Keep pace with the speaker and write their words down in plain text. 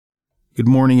Good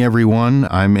morning, everyone.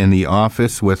 I'm in the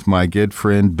office with my good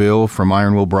friend Bill from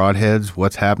Iron Will Broadheads.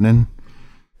 What's happening?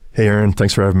 Hey, Aaron.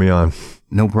 Thanks for having me on.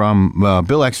 No problem.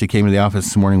 Bill actually came to the office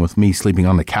this morning with me sleeping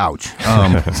on the couch.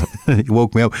 He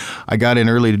woke me up. I got in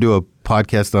early to do a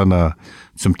podcast on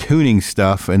some tuning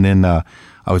stuff, and then I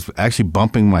was actually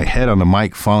bumping my head on the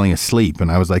mic, falling asleep.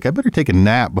 And I was like, I better take a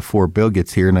nap before Bill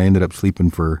gets here. And I ended up sleeping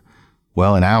for,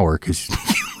 an hour because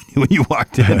when you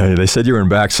walked in. Hey, they said you were in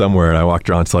back somewhere, and I walked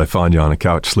around until I found you on the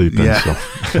couch sleeping. Yeah.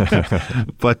 So.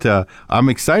 But I'm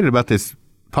excited about this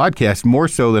podcast more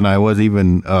so than I was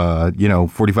even,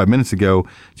 45 minutes ago.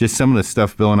 Just some of the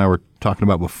stuff Bill and I were talking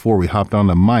about before we hopped on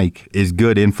the mic is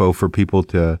good info for people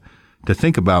to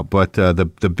think about. But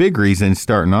the big reason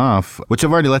starting off, which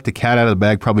I've already let the cat out of the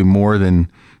bag probably more than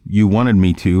you wanted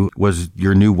me to, was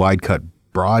your new wide cut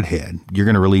broadhead. You're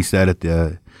going to release that at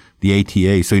the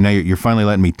ATA. So now you're finally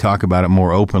letting me talk about it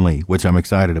more openly, which I'm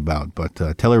excited about. But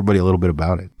tell everybody a little bit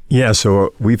about it. Yeah,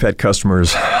 so we've had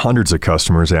customers, hundreds of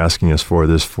customers asking us for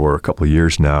this for a couple of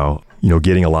years now,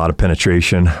 getting a lot of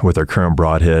penetration with our current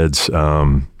broadheads,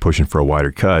 pushing for a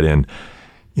wider cut. And,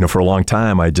 for a long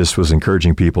time, I just was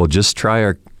encouraging people, just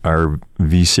try our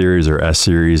V series or S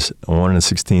series, 1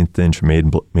 1/16 inch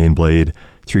main blade,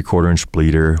 3/4 inch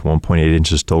bleeder, 1.8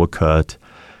 inches total cut,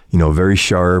 very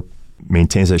sharp,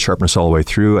 maintains that sharpness all the way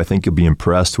through. I think you'll be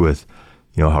impressed with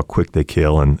how quick they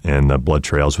kill and the blood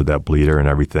trails with that bleeder and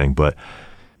everything.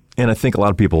 And I think a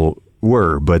lot of people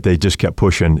were, but they just kept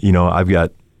pushing. I've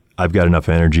got enough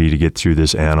energy to get through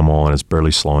this animal and it's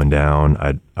barely slowing down.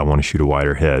 I want to shoot a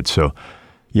wider head. So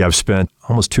yeah, I've spent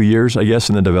almost 2 years, I guess,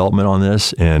 in the development on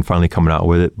this and finally coming out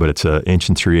with it. But it's a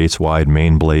 1 3/8 wide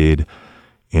main blade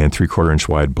and 3/4 inch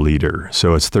wide bleeder.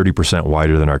 So it's 30%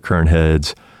 wider than our current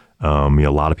heads. A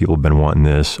lot of people have been wanting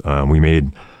this. We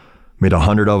made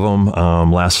 100 of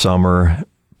them last summer,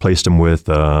 placed them with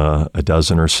a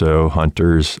dozen or so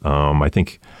hunters. I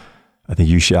think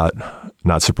you shot,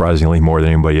 not surprisingly, more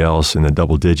than anybody else in the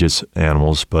double digits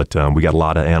animals, but we got a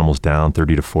lot of animals down,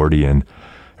 30 to 40, and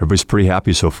everybody's pretty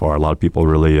happy so far. A lot of people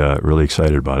are really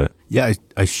excited about it. Yeah,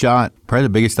 I shot, probably the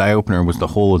biggest eye-opener was the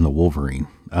hole in the Wolverine.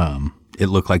 It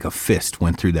looked like a fist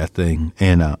went through that thing,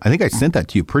 and I think I sent that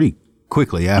to you pretty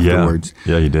quickly afterwards.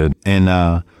 Yeah, you did. And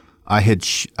I had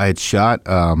shot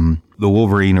the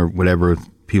Wolverine or whatever.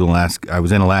 People ask. I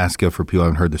was in Alaska for people who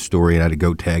haven't heard the story. And I had a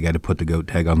goat tag. I had to put the goat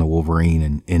tag on the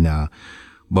Wolverine,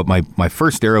 but my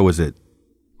first arrow was at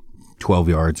 12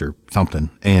 yards or something,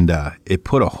 and it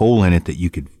put a hole in it that you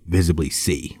could visibly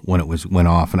see when it went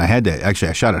off. And I had to I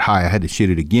shot it high. I had to shoot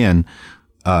it again.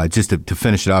 Just to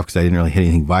finish it off because I didn't really hit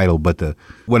anything vital. But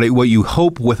what you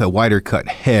hope with a wider cut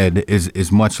head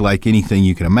is much like anything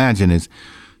you can imagine is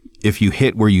if you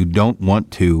hit where you don't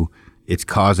want to, it's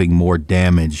causing more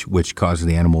damage, which causes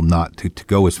the animal not to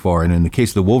go as far. And in the case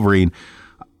of the Wolverine,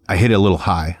 I hit it a little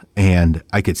high and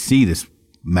I could see this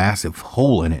massive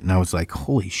hole in it. And I was like,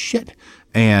 holy shit.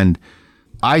 And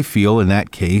I feel in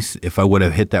that case, if I would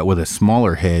have hit that with a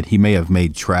smaller head, he may have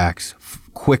made tracks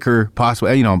quicker,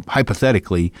 possibly,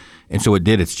 hypothetically. And so it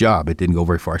did its job. It didn't go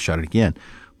very far. I shot it again.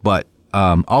 But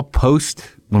I'll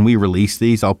post, when we release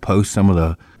these, I'll post some of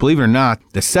the, believe it or not,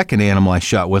 the second animal I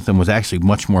shot with them was actually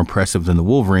much more impressive than the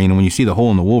Wolverine. And when you see the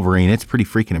hole in the Wolverine, it's pretty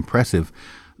freaking impressive.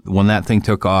 When that thing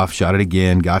took off, shot it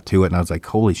again, got to it, and I was like,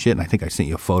 holy shit. And I think I sent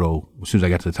you a photo as soon as I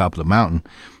got to the top of the mountain.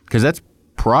 Because that's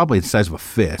probably the size of a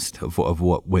fist of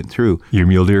what went through. Your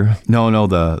mule deer? No,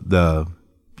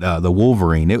 the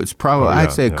Wolverine. It was probably,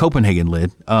 I'd say a Copenhagen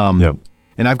lid. Yep.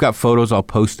 And I've got photos I'll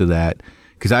post of that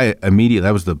because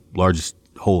that was the largest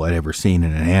hole I'd ever seen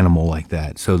in an animal like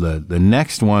that. So the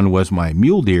next one was my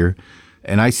mule deer,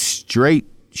 and I straight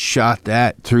shot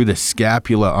that through the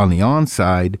scapula on the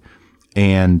onside,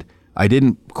 and I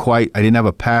didn't have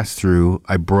a pass through.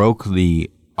 I broke the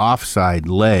offside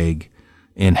leg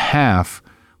in half,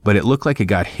 but it looked like it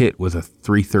got hit with a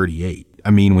 .338. I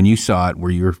mean, when you saw it,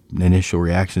 were your initial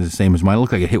reactions the same as mine? It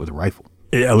looked like it hit with a rifle.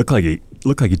 Yeah, it looked like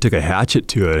you took a hatchet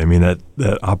to it. I mean, that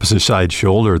opposite side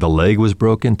shoulder, the leg was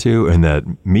broken too, and that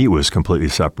meat was completely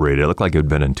separated. It looked like it had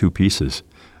been in two pieces.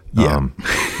 Yeah.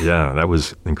 Yeah, that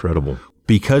was incredible.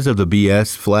 Because of the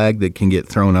BS flag that can get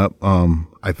thrown up,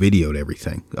 I videoed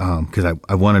everything because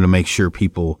I wanted to make sure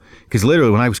people, because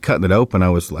literally when I was cutting it open, I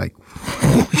was like,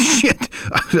 holy shit.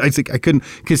 I think I couldn't,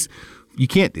 because you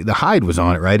can't, the hide was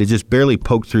on it, right? It just barely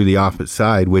poked through the opposite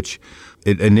side, which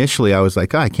initially I was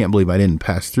like, I can't believe I didn't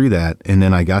pass through that. And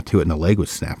then I got to it and the leg was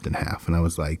snapped in half. And I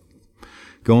was like,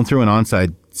 going through an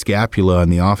onside scapula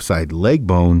and the offside leg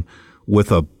bone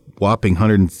with a whopping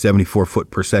 174 foot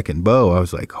per second bow. I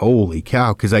was like, holy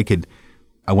cow. Because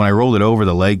when I rolled it over,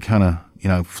 the leg kind of,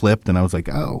 flipped and I was like,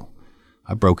 oh.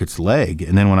 I broke its leg.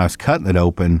 And then when I was cutting it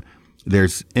open,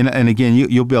 and again,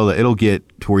 you'll be able to, it'll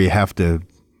get to where you have to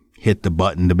hit the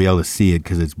button to be able to see it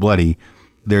because it's bloody.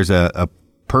 There's a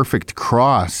perfect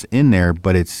cross in there,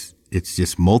 but it's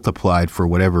just multiplied for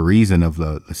whatever reason of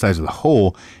the size of the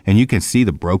hole, and you can see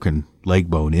the broken leg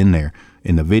bone in there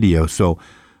in the video. So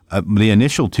the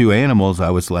initial 2 animals, I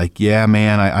was like, yeah,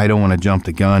 man, I don't want to jump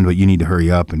the gun, but you need to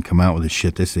hurry up and come out with this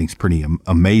shit. This thing's pretty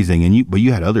amazing. But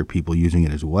you had other people using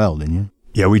it as well, didn't you?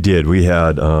 Yeah, we did. We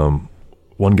had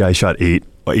one guy shot eight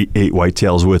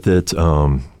whitetails with it.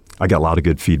 I got a lot of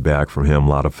good feedback from him, a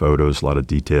lot of photos, a lot of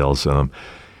details.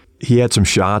 He had some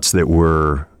shots that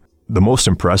were the most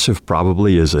impressive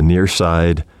probably is a near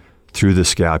side through the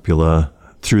scapula,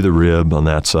 through the rib on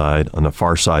that side, on the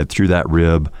far side through that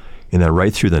rib, and then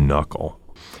right through the knuckle.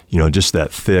 Just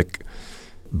that thick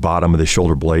bottom of the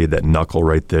shoulder blade, that knuckle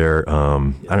right there. I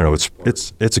don't know,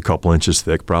 it's a couple inches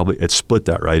thick probably. It split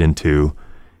that right in two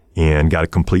and got a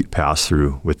complete pass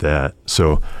through with that.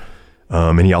 So,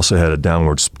 and he also had a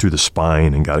downwards through the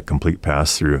spine and got a complete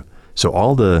pass through. So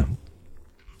all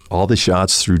the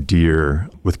shots through deer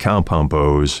with compound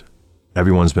bows,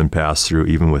 everyone's been passed through,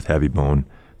 even with heavy bone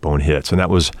hits. And that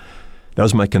was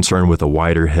my concern with a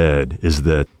wider head, is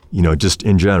that, just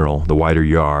in general, the wider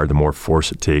you are, the more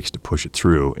force it takes to push it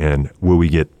through. And will we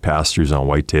get pass-throughs on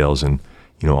whitetails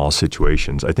in, all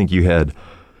situations? I think you had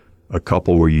a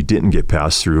couple where you didn't get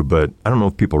passed through, but I don't know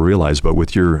if people realize, but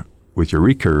with your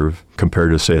recurve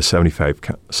compared to, say, a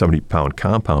 70-pound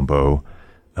compound bow,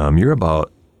 you're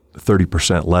about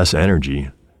 30% less energy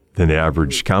than the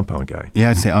average compound guy.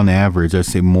 Yeah, I'd say on the average, I'd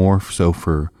say more so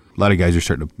for a lot of guys are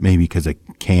starting to, maybe because of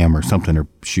cam or something, are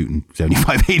shooting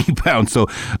 75, 80 pounds. So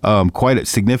quite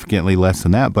significantly less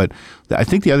than that. But I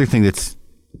think the other thing that's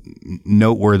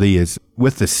noteworthy is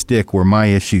with the stick, where my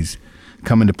issues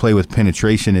come into play with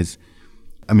penetration is,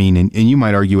 and you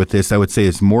might argue with this, I would say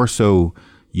it's more so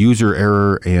user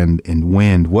error and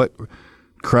wind. What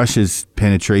crushes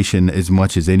penetration as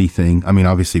much as anything,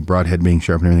 obviously broadhead being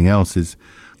sharp and everything else, is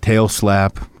tail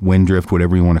slap, wind drift,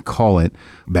 whatever you want to call it,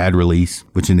 bad release,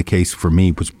 which in the case for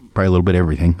me was probably a little bit of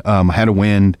everything. I had a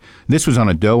wind. This was on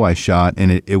a doe I shot,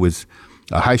 and it was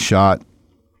a high shot,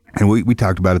 and we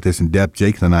talked about this in depth.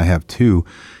 Jake and I have too.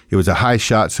 It was a high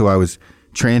shot, so I was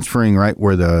transferring right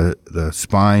where the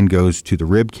spine goes to the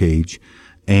rib cage,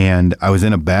 and I was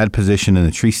in a bad position in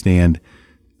the tree stand,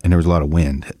 and there was a lot of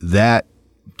wind. That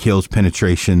kills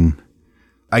penetration.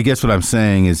 I guess what I'm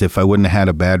saying is if I wouldn't have had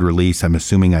a bad release, I'm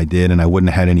assuming I did, and I wouldn't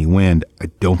have had any wind, I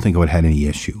don't think I would have had any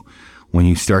issue. When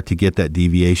you start to get that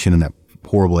deviation and that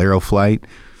horrible arrow flight,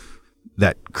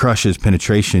 that crushes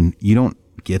penetration. You don't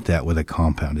get that with a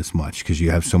compound as much because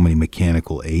you have so many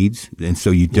mechanical aids, and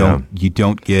so you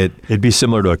don't get. It'd be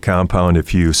similar to a compound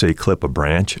if you, say, clip a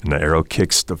branch and the arrow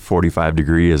kicks to 45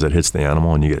 degrees as it hits the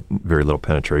animal, and you get very little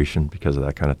penetration because of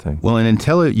that kind of thing. Well, and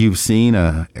until you've seen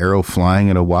a arrow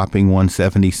flying at a whopping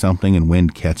 170 something and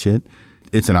wind catch it,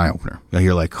 it's an eye opener.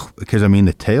 You're like, because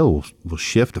the tail will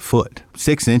shift a foot,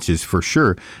 6 inches for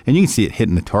sure, and you can see it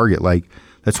hitting the target. Like,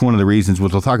 that's one of the reasons, we'll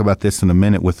talk about this in a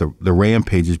minute with the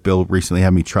Rampages. Bill recently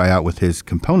had me try out with his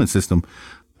component system.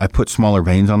 I put smaller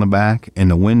vanes on the back,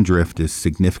 and the wind drift is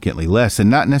significantly less,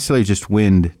 and not necessarily just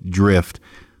wind drift.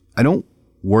 I don't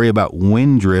worry about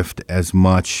wind drift as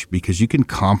much because you can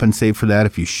compensate for that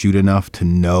if you shoot enough to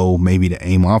know maybe to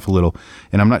aim off a little,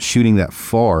 and I'm not shooting that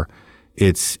far.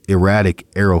 It's erratic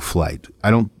arrow flight.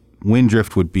 Wind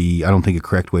drift would be, I don't think, a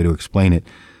correct way to explain it.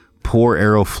 Poor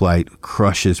arrow flight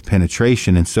crushes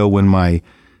penetration. And so when my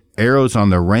arrows on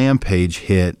the Rampage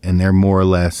hit and they're more or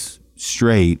less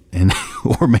straight and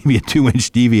or maybe a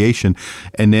 2-inch deviation,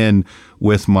 and then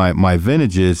with my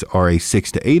vintages are a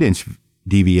 6 to 8 inch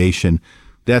deviation,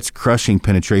 that's crushing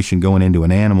penetration going into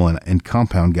an animal, and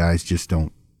compound guys just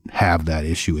don't have that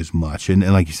issue as much. And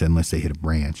like you said, unless they hit a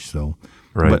branch. So,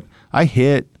 right. But I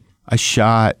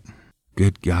shot,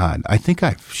 good God, I think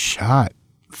I've shot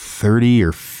 30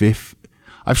 or 50.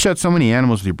 I've shot so many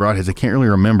animals with your broadheads, I can't really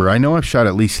remember. I know I've shot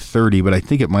at least 30, but I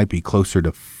think it might be closer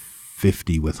to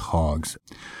 50 with hogs.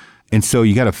 And so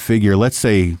you got to figure, let's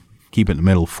say, keep it in the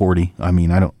middle, 40. I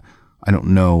don't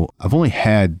know. I've only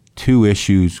had 2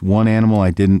 issues. One animal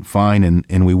I didn't find,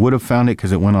 and we would have found it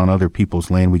because it went on other people's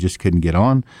land. We just couldn't get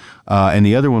on. And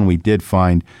the other one we did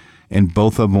find, and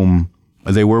both of them,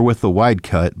 they were with the wide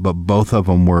cut, but both of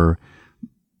them were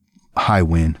high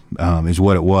wind is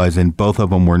what it was, and both of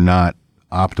them were not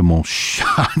optimal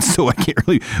shots, so I can't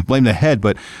really blame the head,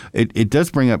 but it does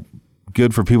bring up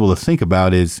good for people to think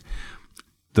about is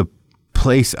the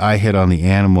place I hit on the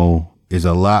animal is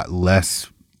a lot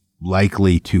less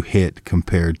likely to hit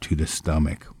compared to the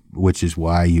stomach. which is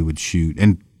why you would shoot.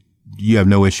 And you have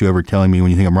no issue ever telling me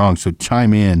when you think I'm wrong, so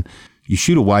chime in. You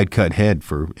shoot a wide cut head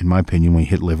for, in my opinion, when you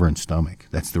hit liver and stomach.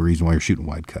 That's the reason why you're shooting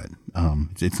wide cut.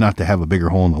 It's not to have a bigger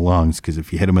hole in the lungs, because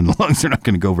if you hit them in the lungs, they're not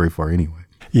going to go very far anyway.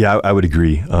 Yeah, I would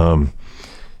agree.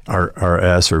 Our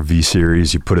S or V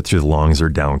series, you put it through the lungs, they're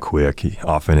down quick,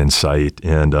 often in sight.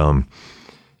 And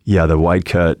the wide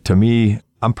cut, to me,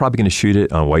 I'm probably going to shoot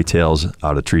it on whitetails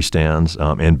out of tree stands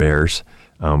and bears,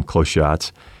 close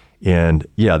shots. And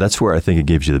yeah, that's where I think it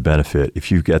gives you the benefit.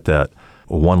 If you get that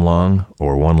one lung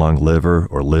liver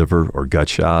or gut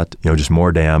shot, just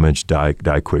more damage, die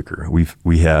quicker.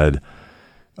 We had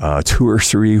 2 or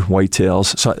 3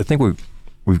 whitetails. So I think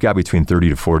we've got between 30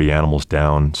 to 40 animals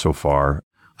down so far.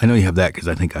 I know you have that because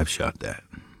I think I've shot that.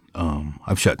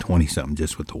 I've shot 20 something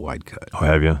just with the wide cut. Oh,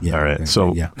 have you? Yeah. All right.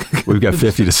 So yeah. We've got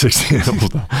 50 to 60 animals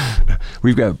down.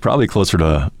 We've got probably closer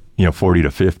to 40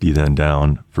 to 50 then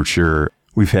down for sure.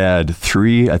 We've had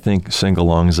 3, I think, single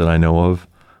lungs that I know of,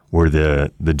 where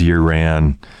the deer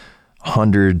ran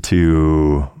 100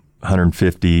 to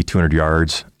 150, 200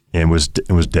 yards and was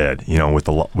dead, with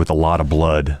a lot of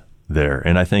blood there.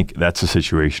 And I think that's a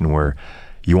situation where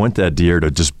you want that deer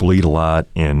to just bleed a lot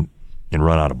and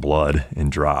run out of blood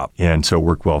and drop. And so it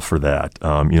worked well for that.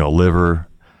 Liver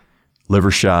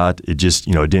shot, it just,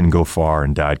 it didn't go far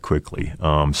and died quickly.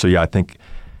 I think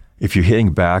if you're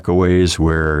hitting back a ways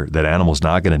where that animal's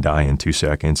not going to die in 2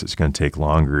 seconds, it's going to take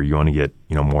longer. You want to get,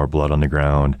 more blood on the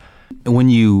ground. When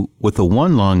you, with a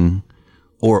one lung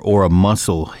or a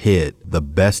muscle hit, the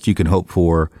best you can hope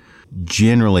for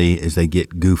generally is they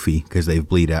get goofy because they've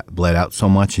bled out so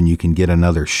much, and you can get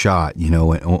another shot,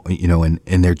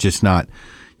 and they're just not,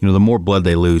 the more blood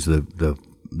they lose, the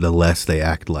less they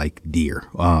act like deer,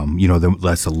 the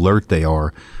less alert they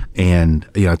are. And,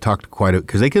 I talked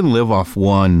because they can live off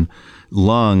one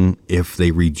lung if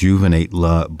they rejuvenate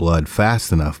blood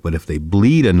fast enough. But if they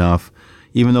bleed enough,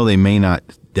 even though they may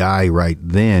not die right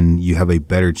then, you have a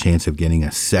better chance of getting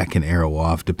a second arrow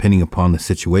off depending upon the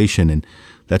situation. And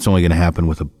that's only going to happen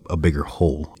with a bigger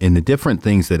hole. And the different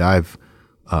things that I've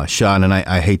shot, and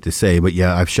I hate to say, but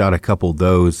yeah, I've shot a couple of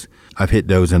those. I've hit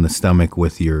those in the stomach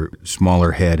with your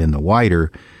smaller head and the wider.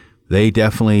 They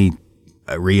definitely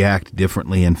react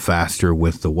differently and faster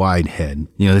with the wide head.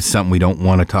 This is something we don't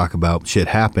want to talk about. Shit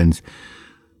happens.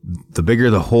 The bigger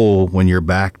the hole when you're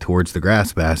back towards the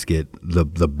grass basket, the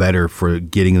better for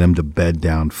getting them to bed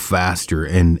down faster.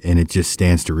 And it just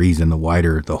stands to reason. The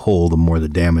wider the hole, the more the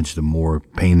damage, the more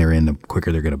pain they're in, the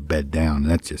quicker they're going to bed down.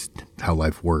 And that's just how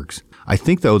life works. I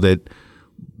think, though, that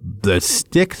the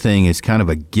stick thing is kind of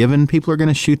a given. People are going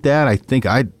to shoot that. I think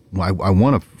I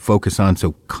want to focus on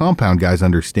so compound guys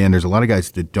understand. There's a lot of guys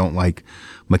that don't like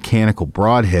mechanical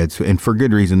broadheads, and for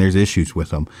good reason. There's issues with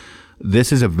them.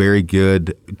 This is a very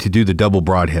good to do the double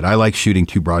broadhead. I like shooting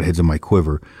 2 broadheads in my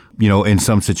quiver, in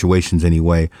some situations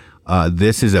anyway.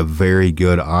 This is a very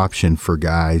good option for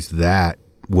guys that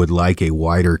would like a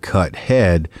wider cut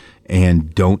head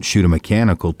and don't shoot a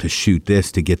mechanical to shoot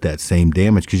this to get that same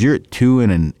damage, because you're at 2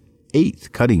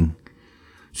 1/8 cutting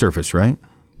surface, right?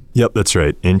 Yep, that's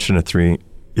right. 1 3/4.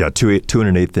 Yeah, 2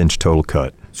 1/8 inch total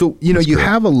cut. So you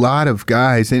have a lot of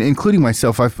guys, and including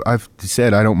myself. I've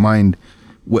said I don't mind.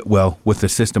 Well, with the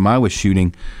system I was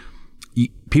shooting,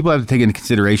 people have to take into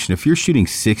consideration if you're shooting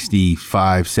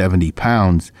 65, 70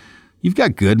 pounds, you've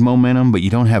got good momentum, but you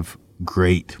don't have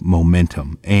great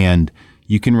momentum, and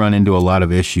you can run into a lot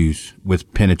of issues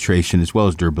with penetration as well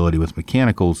as durability with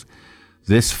mechanicals.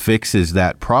 This fixes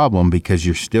that problem because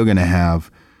you're still going to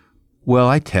have. Well,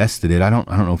 I tested it. I don't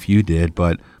know if you did,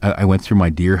 but I went through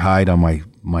my deer hide on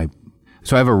my.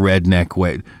 So I have a redneck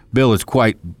weight. Bill is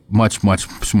quite much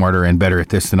smarter and better at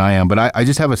this than I am, but I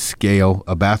just have a scale,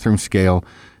 a bathroom scale,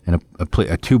 and a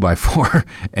 2x4,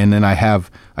 and then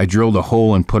I drilled a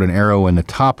hole and put an arrow in the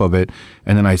top of it,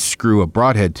 and then I screw a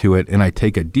broadhead to it, and I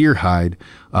take a deer hide.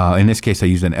 In this case, I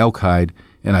use an elk hide,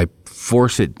 and I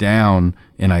force it down,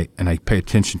 and I pay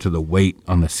attention to the weight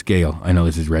on the scale. I know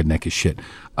this is redneck as shit.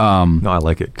 No, I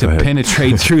like it. To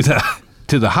penetrate through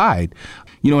to the hide.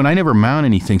 And I never mount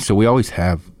anything, so we always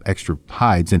have extra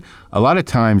hides. And a lot of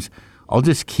times I'll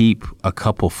just keep a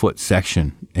couple foot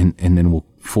section and then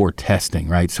for testing,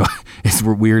 right? So as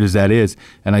weird as that is,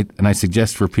 and I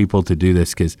suggest for people to do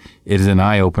this because it is an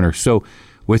eye opener. So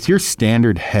with your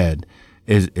standard head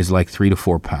is like 3 to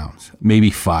 4 pounds, maybe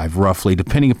 5 roughly,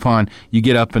 depending upon you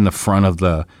get up in the front of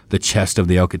the chest of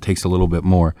the elk, it takes a little bit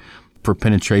more for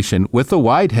penetration. With the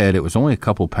wide head, it was only a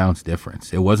couple pounds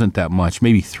difference. It wasn't that much,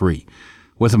 maybe 3.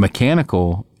 With a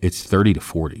mechanical, it's 30 to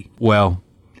 40. Well,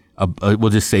 we'll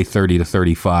just say 30 to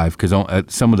 35, because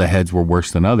some of the heads were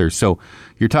worse than others. So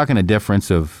you're talking a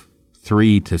difference of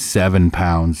 3 to 7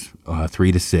 pounds,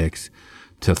 3 to 6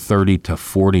 to 30 to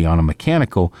 40 on a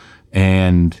mechanical,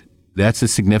 and that's a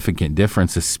significant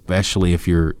difference, especially if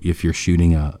you're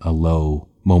shooting a low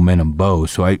momentum bow.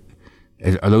 So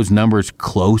are those numbers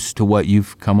close to what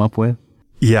you've come up with?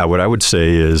 Yeah, what I would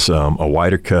say is a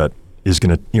wider cut is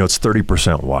going to, it's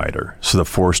 30% wider. So the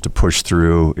force to push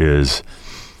through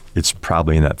it's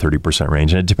probably in that 30%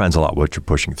 range. And it depends a lot what you're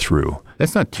pushing through.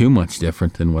 That's not too much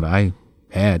different than what I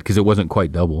had, because it wasn't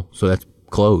quite double. So that's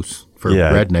close for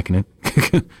rednecking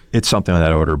it. It's something on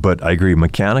that order. But I agree,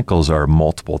 mechanicals are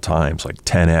multiple times, like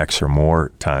 10x or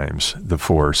more times the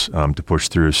force to push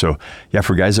through. So yeah,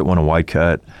 for guys that want a wide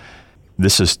cut,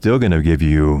 this is still going to give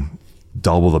you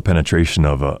double the penetration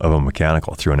of a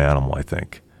mechanical through an animal, I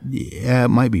think. Yeah, it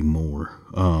might be more.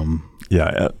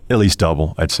 Yeah, at least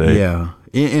double, I'd say. Yeah.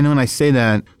 And when I say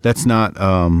that, that's not,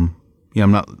 I'm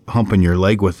not humping your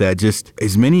leg with that. Just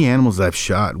as many animals I've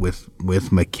shot with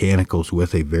mechanicals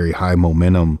with a very high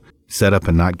momentum setup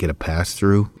and not get a pass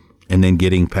through, and then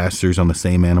getting pass throughs on the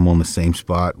same animal in the same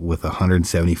spot with a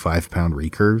 175-pound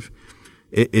recurve,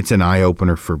 it's an eye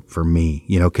opener for me,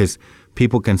 because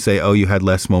people can say, oh, you had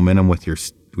less momentum with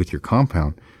your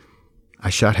compound. I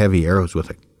shot heavy arrows with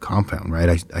a compound,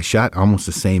 right? I shot almost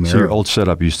the same arrow. So your old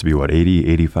setup used to be what, 80,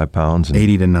 85 pounds?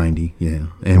 80 to 90, yeah.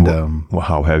 And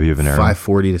how heavy of an arrow?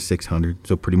 540 to 600,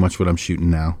 so pretty much what I'm shooting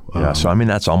now. Yeah, so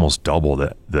that's almost double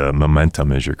the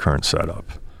momentum as your current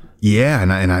setup. Yeah,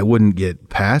 and I wouldn't get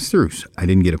pass-throughs. I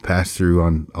didn't get a pass-through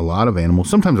on a lot of animals.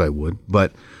 Sometimes I would,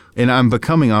 and I'm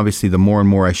becoming, obviously, the more and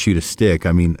more I shoot a stick,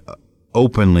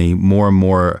 openly more and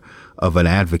more of an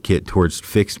advocate towards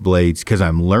fixed blades, because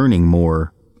I'm learning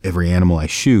more every animal I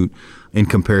shoot in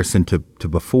comparison to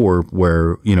before,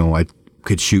 where, I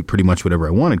could shoot pretty much whatever I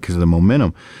wanted because of the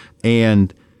momentum.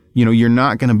 And, you're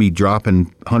not going to be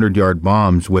dropping 100-yard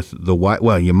bombs with the wide,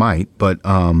 well, you might, but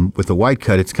with the wide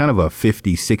cut, it's kind of a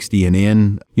 50, 60 and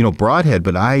in, broadhead.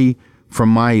 But from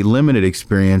my limited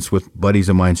experience with buddies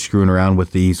of mine screwing around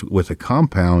with these with a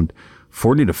compound,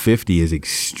 40 to 50 is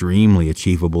extremely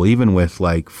achievable, even with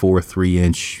like 4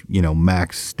 3-inch,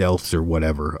 max stealths or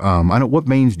whatever. What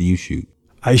mains do you shoot?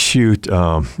 I shoot,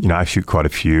 I shoot quite a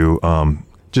few.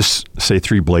 Just say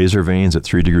 3 Blazer vanes at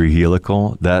 3-degree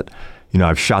helical. That,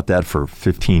 I've shot that for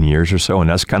 15 years or so, and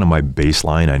that's kind of my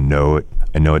baseline. I know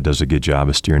it does a good job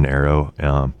of steering the arrow,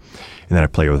 and then I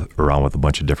play around with a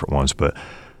bunch of different ones. But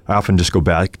I often just go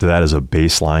back to that as a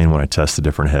baseline when I test the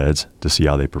different heads to see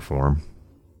how they perform.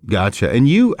 Gotcha. And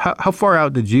how far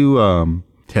out did you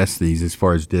test these as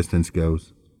far as distance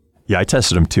goes? Yeah, I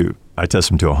tested them too. I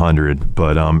tested them to 100,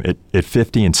 but at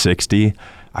 50 and 60,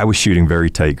 I was shooting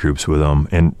very tight groups with them,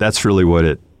 and that's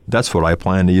really that's what I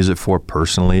plan to use it for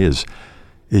personally is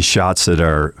shots that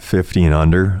are 50 and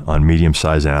under on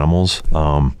medium-sized animals.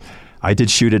 I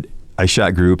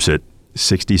shot groups at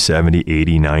 60, 70,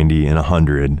 80, 90, and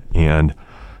 100, and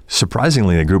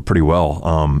surprisingly, they grew pretty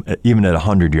well. Even at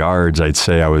 100 yards, I'd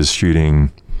say I was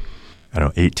shooting,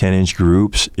 8, 10-inch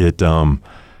groups.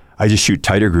 I just shoot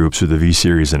tighter groups with the V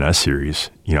series and S series.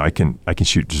 I can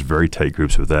shoot just very tight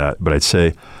groups with that. But I'd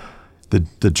say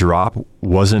the drop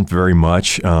wasn't very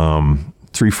much,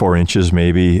 3-4 inches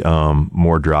maybe,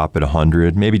 more drop at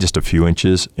 100, maybe just a few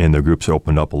inches, and the groups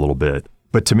opened up a little bit.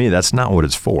 But to me, that's not what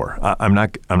it's for. I'm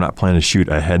not planning to shoot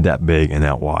a head that big and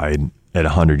that wide at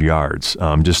 100 yards.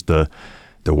 Just the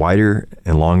wider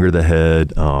and longer the head,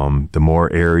 the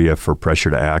more area for pressure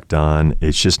to act on.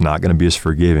 It's just not going to be as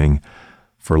forgiving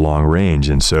for long range.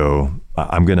 And so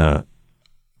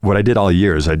what I did all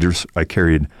year is I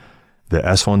carried the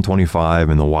S125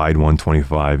 and the wide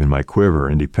 125 in my quiver,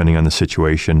 and depending on the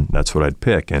situation, that's what I'd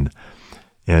pick. And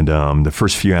the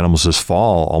first few animals this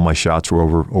fall, all my shots were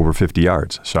over 50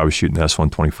 yards. So I was shooting the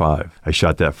S125. I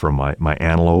shot that for my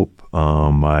antelope,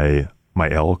 my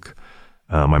elk,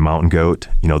 my mountain goat.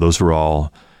 Those were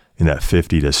all in that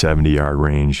 50 to 70 yard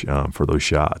range for those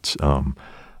shots. I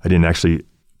didn't actually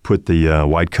put the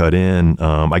wide cut in.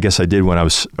 I guess I did when I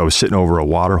was sitting over a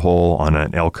water hole on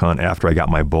an elk hunt after I got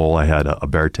my bull. I had a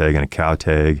bear tag and a cow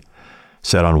tag.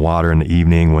 Sat on water in the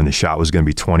evening when the shot was going to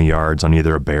be 20 yards on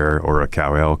either a bear or a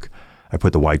cow elk. I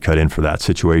put the wide cut in for that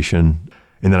situation.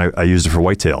 And then I used it for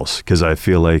whitetails because I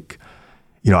feel like,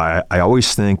 I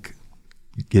always think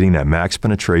getting that max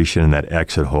penetration and that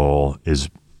exit hole is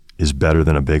better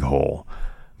than a big hole.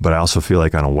 But I also feel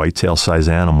like on a whitetail size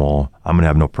animal, I'm going to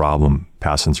have no problem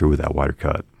passing through with that wider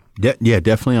cut. Yeah,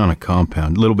 definitely on a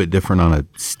compound. A little bit different on a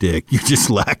stick.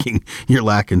 You're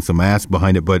lacking some ass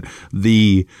behind it. But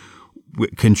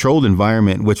controlled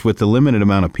environment, which with the limited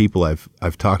amount of people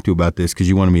I've talked to about this, because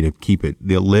you wanted me to keep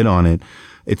the lid on it,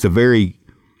 it's a very,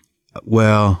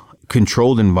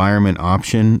 controlled environment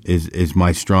option is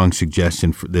my strong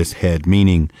suggestion for this head,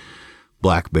 meaning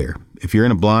black bear. If you're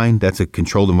in a blind, that's a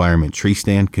controlled environment. Tree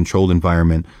stand, controlled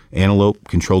environment. Antelope,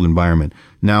 controlled environment.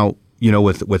 Now,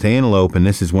 with antelope, and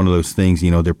this is one of those things,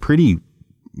 they're pretty,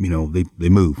 they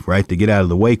move, right? They get out of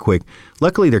the way quick.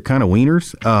 Luckily, they're kind of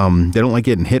wieners. They don't like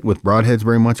getting hit with broadheads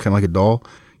very much, kind of like a doll.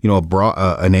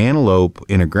 An antelope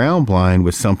in a ground blind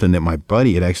was something that my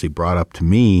buddy had actually brought up to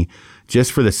me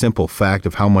just for the simple fact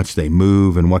of how much they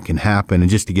move and what can happen, and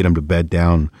just to get them to bed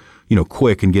down,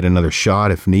 quick and get another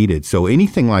shot if needed. So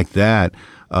anything like that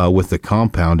with the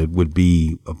compounded would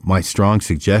be my strong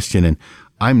suggestion. And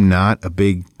I'm not a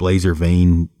big Blazer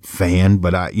Vane fan,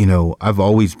 but I've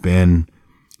always been,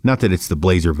 not that it's the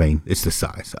Blazer Vane, it's the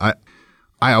size.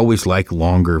 I always like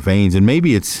longer vanes, and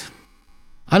maybe it's,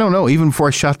 I don't know, even before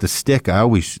I shot the stick, I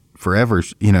always forever,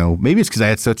 maybe it's because I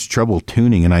had such trouble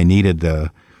tuning and I need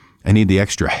the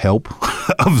extra help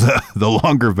of the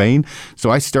longer vane. So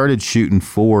I started shooting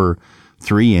 4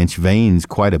 3-inch vanes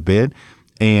quite a bit.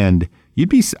 And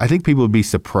I think people would be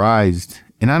surprised.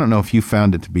 And I don't know if you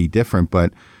found it to be different,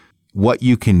 but what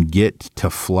you can get to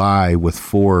fly with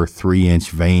 4 3-inch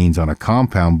vanes on a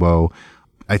compound bow,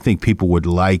 I think people would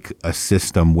like a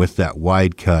system with that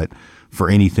wide cut for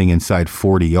anything inside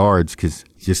 40 yards, because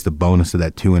just the bonus of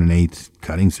that 2 1/8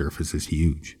 cutting surface is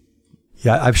huge.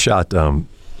 Yeah, I've shot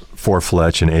 4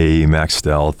 Fletch and AE Max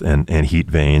Stealth and heat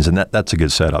vanes, and that's a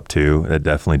good setup too. It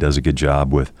definitely does a good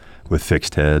job with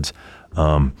fixed heads.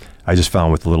 I just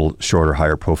found with the little shorter,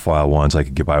 higher profile ones, I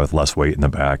could get by with less weight in the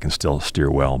back and still steer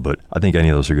well. But I think any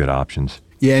of those are good options.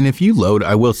 Yeah, and if you load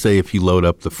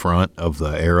up the front of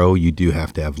the arrow, you do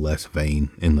have to have less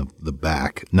vane in the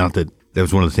back. Not that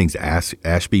was one of the things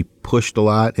Ashby pushed a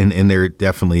lot, and there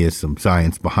definitely is some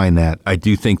science behind that. I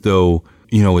do think, though,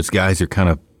 as guys are kind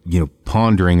of,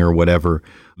 pondering or whatever,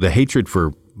 the hatred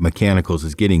for mechanicals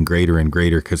is getting greater and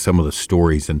greater because some of the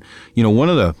stories. And, one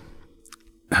of the,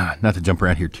 not to jump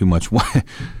around here too much, I'm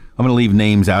going to leave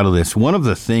names out of this. One of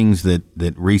the things that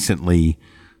recently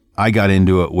I got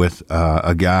into it with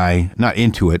a guy, not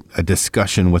into it, a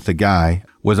discussion with a guy,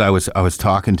 was I was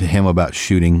talking to him about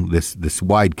shooting this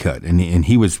wide cut, and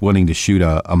he was wanting to shoot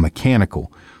a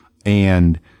mechanical.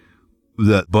 And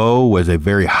the bow was a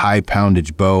very high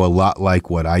poundage bow, a lot like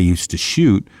what I used to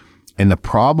shoot. And the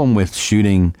problem with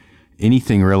shooting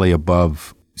anything really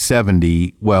above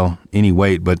 70, any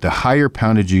weight, but the higher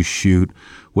poundage you shoot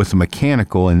with a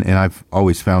mechanical, and I've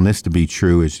always found this to be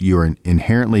true, is you're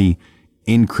inherently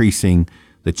increasing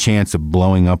the chance of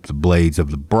blowing up the blades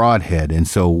of the broadhead. And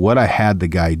so what I had the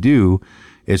guy do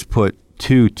is put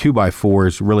 2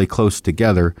 2x4s really close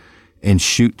together and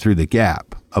shoot through the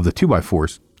gap of the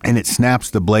 2x4s. And it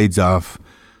snaps the blades off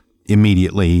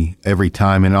immediately every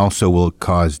time, and also will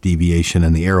cause deviation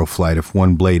in the arrow flight if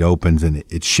one blade opens and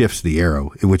it shifts the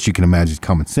arrow, which you can imagine is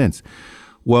common sense.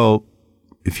 Well,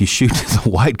 if you shoot the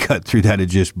wide cut through that, it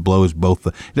just blows both.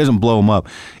 It doesn't blow them up.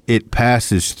 It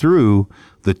passes through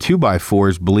the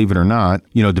 2x4s, believe it or not,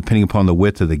 depending upon the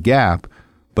width of the gap,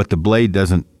 but the blade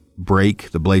doesn't break.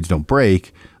 The blades don't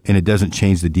break, and it doesn't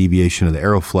change the deviation of the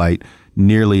arrow flight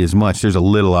nearly as much. There's a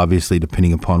little, obviously,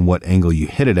 depending upon what angle you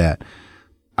hit it at.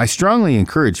 I strongly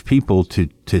encourage people to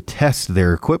test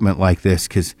their equipment like this,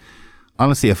 because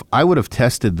honestly, if I would have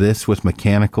tested this with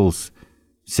mechanicals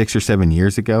 6 or 7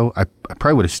 years ago, I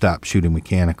probably would have stopped shooting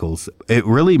mechanicals. It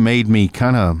really made me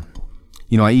kind of,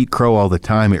 I eat crow all the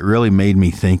time. It really made me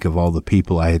think of all the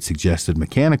people I had suggested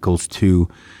mechanicals to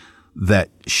that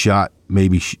shot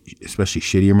maybe especially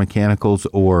shittier mechanicals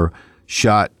or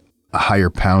shot a higher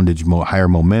poundage, higher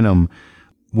momentum.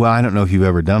 Well, I don't know if you've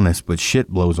ever done this, but shit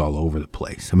blows all over the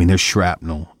place. I mean, there's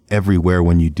shrapnel everywhere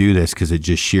when you do this because it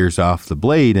just shears off the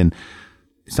blade, and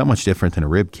it's not much different than a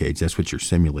rib cage. That's what you're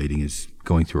simulating, is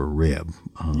going through a rib.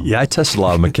 Yeah, I tested a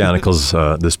lot of mechanicals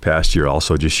this past year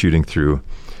also, just shooting through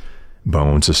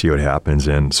bones to see what happens.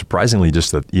 And surprisingly,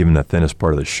 just even the thinnest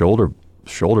part of the shoulder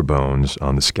bones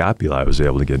on the scapula, I was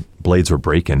able to get, blades were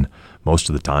breaking most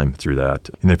of the time through that.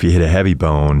 And if you hit a heavy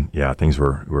bone, yeah, things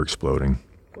were exploding.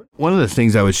 One of the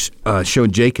things I was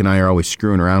showing Jake and I are always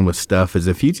screwing around with stuff is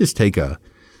if you just take a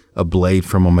blade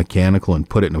from a mechanical and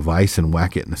put it in a vise and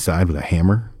whack it in the side with a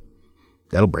hammer,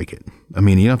 that'll break it. I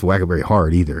mean, you don't have to whack it very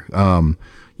hard either. And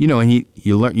you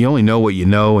only know what you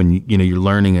know, and you're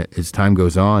learning it as time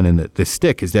goes on. And the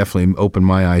stick has definitely opened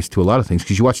my eyes to a lot of things,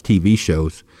 because you watch TV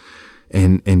shows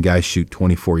and guys shoot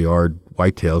 24-yard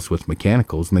whitetails with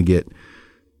mechanicals, and they get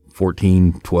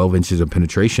 14, 12 inches of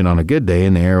penetration on a good day,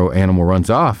 and the animal runs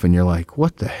off, and you're like,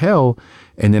 what the hell?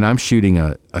 And then I'm shooting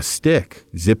a stick,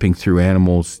 zipping through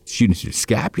animals, shooting through the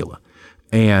scapula.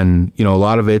 And, a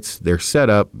lot of it's their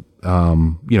setup.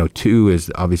 2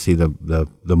 is obviously the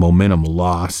momentum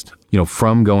lost,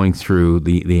 from going through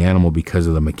the animal because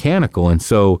of the mechanical. And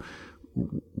so,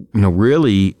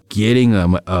 really getting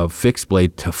a fixed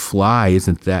blade to fly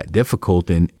isn't that difficult.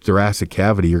 In thoracic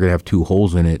cavity, you're going to have 2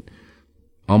 holes in it,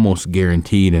 almost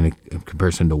guaranteed, in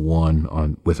comparison to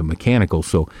 1 with a mechanical.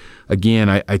 So again,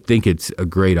 I think it's a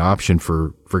great option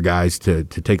for guys to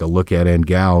take a look at, and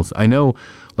gals. I know,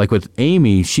 like with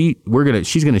Amy, she's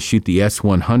gonna shoot the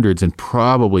S100s and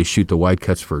probably shoot the wide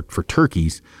cuts for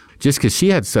turkeys, just because she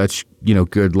had such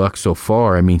good luck so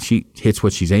far. I mean, she hits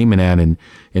what she's aiming at, and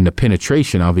the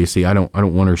penetration. Obviously, I don't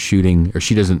want her shooting, or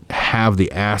she doesn't have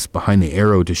the ass behind the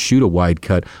arrow to shoot a wide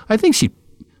cut. I think she'd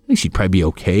probably be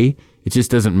okay. It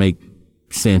just doesn't make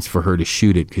sense for her to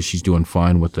shoot it because she's doing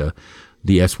fine with the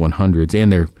S100s,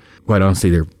 and they're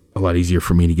a lot easier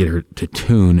for me to get her to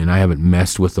tune, and I haven't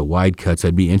messed with the wide cuts.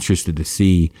 I'd be interested to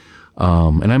see,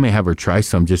 and I may have her try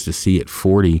some just to see at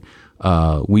 40.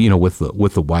 With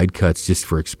the wide cuts, just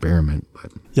for experiment.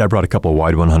 But. Yeah, I brought a couple of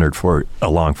wide 100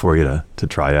 along for you to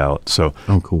try out. So,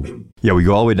 cool. Yeah, we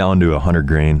go all the way down to 100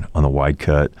 grain on the wide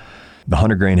cut. The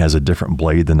 100 grain has a different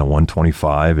blade than the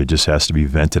 125. It just has to be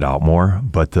vented out more,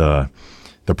 but the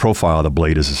profile of the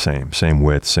blade is the same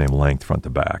width, same length, front to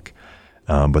back.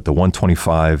 But the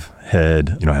 125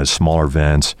 head, has smaller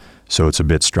vents, so it's a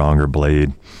bit stronger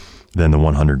blade than the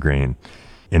 100 grain.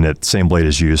 And that same blade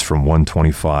is used from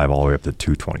 125 all the way up to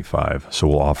 225. So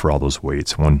we'll offer all those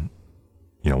weights: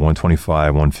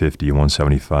 125, 150,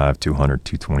 175, 200,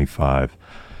 225.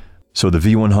 So the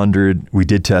V100, we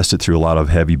did test it through a lot of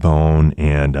heavy bone,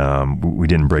 and we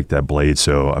didn't break that blade.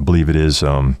 So I believe it is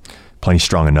plenty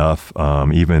strong enough.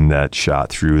 Even that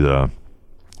shot through that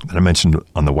I mentioned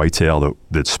on the whitetail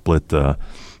that split the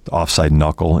offside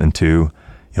knuckle in 2.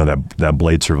 That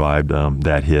blade survived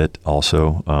that hit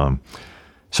also.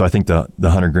 So I think the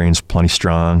 100 grain's plenty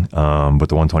strong, but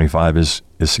the 125 is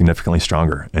significantly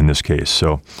stronger in this case.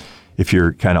 So if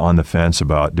you're kind of on the fence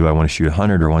about, do I want to shoot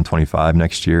 100 or 125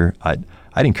 next year, I'd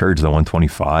encourage the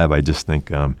 125. I just think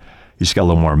you just got a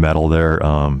little more metal there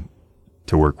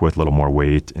to work with, a little more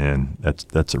weight, and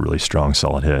that's a really strong,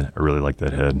 solid head. I really like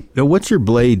that head. Now, what's your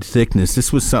blade thickness?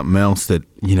 This was something else that,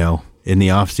 in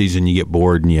the off season you get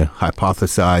bored and you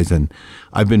hypothesize, and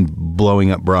I've been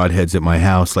blowing up broadheads at my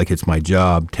house like it's my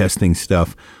job, testing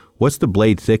stuff. What's the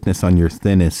blade thickness on your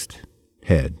thinnest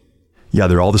head? Yeah,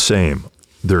 they're all the same.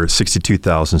 They're 62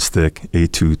 thousandths thick,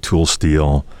 A2 tool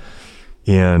steel.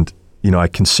 And, I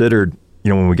considered,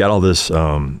 when we got all this,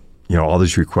 all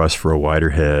these requests for a wider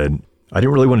head, I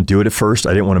didn't really want to do it at first.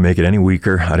 I didn't want to make it any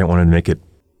weaker. I didn't want to make it,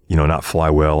 not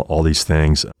fly well, all these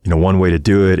things. One way to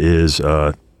do it is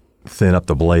thin up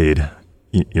the blade,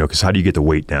 because how do you get the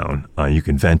weight down? You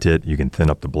can vent it, you can thin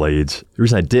up the blades. The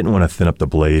reason I didn't want to thin up the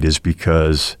blade is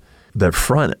because that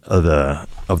front of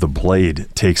the blade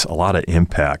takes a lot of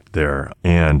impact there.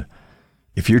 And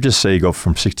if you're just, say, go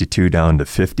from 62 down to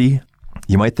 50,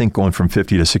 you might think going from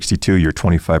 50 to 62, you're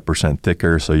 25%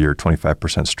 thicker, so you're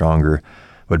 25% stronger.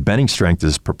 But bending strength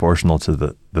is proportional to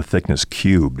the thickness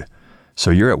cubed.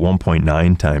 So you're at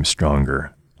 1.9 times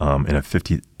stronger in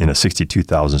a 62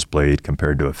 thousandths blade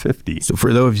compared to a 50. So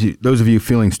for those of you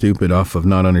feeling stupid off of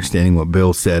not understanding what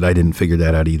Bill said, I didn't figure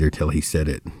that out either till he said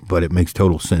it. But it makes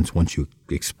total sense once you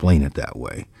explain it that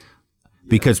way.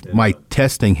 Because my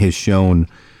testing has shown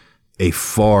a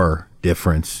far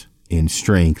difference in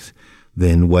strength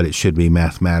than what it should be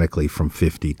mathematically from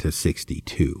 50 to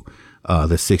 62.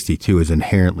 The 62 is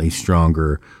inherently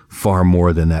stronger, far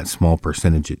more than that small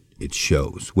percentage it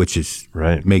shows, which is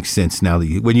right. Makes sense now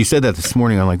that when you said that this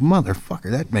morning, I'm like, motherfucker,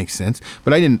 that makes sense.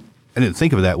 But I didn't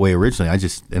think of it that way originally. I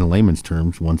just, in layman's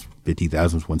terms, one's 50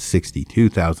 thousandths, one's 62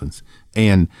 thousandths.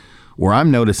 And where I'm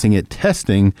noticing it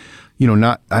testing, I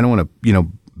don't want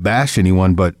to, bash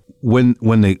anyone, but when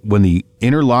the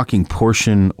interlocking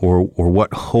portion or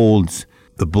what holds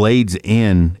the blades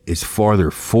in is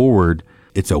farther forward,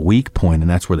 it's a weak point, and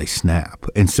that's where they snap.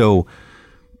 And so,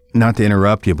 not to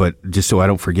interrupt you, but just so I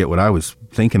don't forget what I was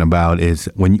thinking about is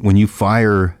when you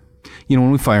fire,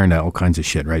 when we fire into all kinds of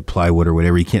shit, right? Plywood or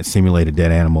whatever, you can't simulate a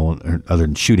dead animal other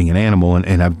than shooting an animal,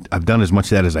 and I've done as much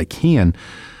of that as I can.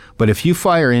 But if you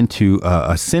fire into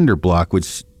a cinder block,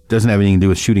 which doesn't have anything to do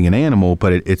with shooting an animal,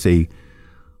 but it's a,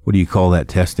 what do you call that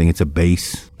testing? It's a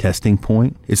base testing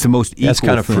point. It's the most equal That's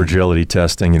kind of thing. fragility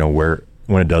testing, where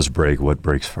when it does break, what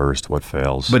breaks first, what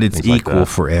fails. But it's equal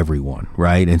for everyone,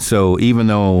 right? And so even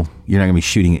though you're not going to be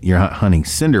shooting it, you're hunting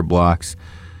cinder blocks,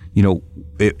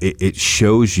 it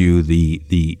shows you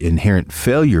the inherent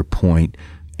failure point,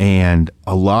 and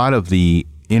a lot of the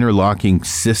interlocking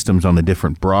systems on the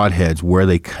different broadheads where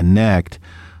they connect,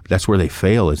 that's where they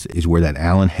fail, is where that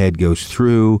Allen head goes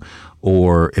through,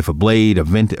 or if a blade,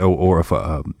 or if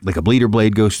like a bleeder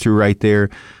blade goes through right there,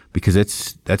 because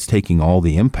that's taking all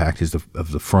the impact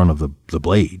of the front of the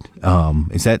blade.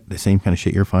 Is that the same kind of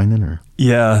shit you're finding, or?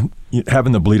 Yeah,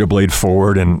 having the bleeder blade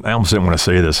forward, and I almost didn't want to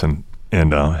say this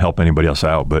and help anybody else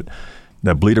out, but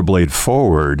that bleeder blade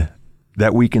forward,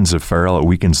 that weakens the ferrule, it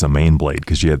weakens the main blade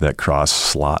because you have that cross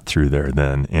slot through there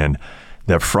then. And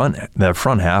that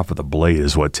front half of the blade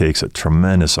is what takes a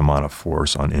tremendous amount of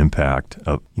force on impact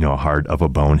of, a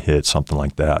bone hit, something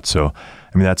like that. So,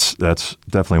 I mean, that's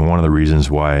definitely one of the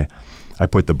reasons why I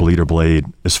put the bleeder blade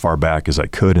as far back as I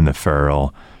could in the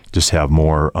ferrule, just have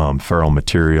more ferrule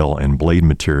material and blade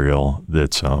material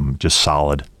that's just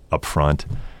solid up front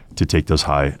to take those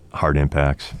hard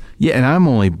impacts. Yeah, and I'm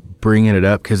only bringing it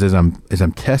up because as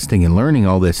I'm testing and learning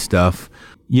all this stuff,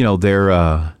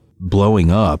 they're blowing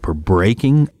up or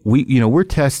breaking. We're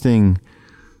testing.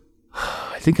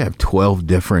 I think I have 12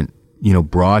 different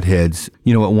broadheads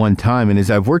at one time. And as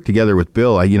I've worked together with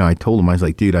Bill, I told him, I was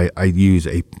like, dude, I use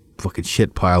a fucking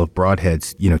shit pile of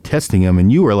broadheads, testing them.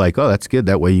 And you were like, oh, that's good.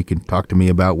 That way you can talk to me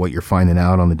about what you're finding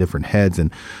out on the different heads.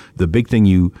 And the big thing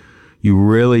you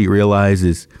really realize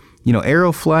is,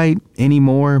 Aeroflight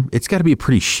anymore, it's got to be a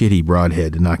pretty shitty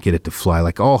broadhead to not get it to fly.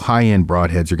 Like all high-end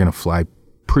broadheads are going to fly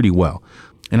pretty well.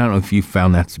 And I don't know if you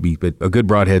found that to be, but a good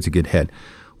broadhead's a good head.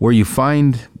 Where you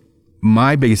find,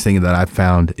 my biggest thing that I've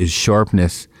found is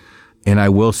sharpness. And I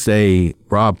will say,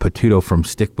 Rob Patuto from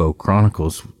Stickbow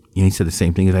Chronicles, he said the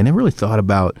same thing, is I never really thought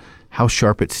about how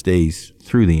sharp it stays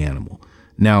through the animal.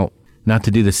 Now, not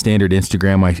to do the standard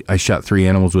Instagram, I shot 3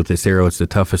 animals with this arrow, it's the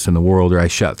toughest in the world, or I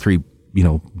shot 3,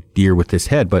 deer with this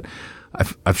head, but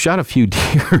I've shot a few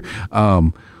deer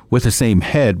with the same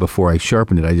head before I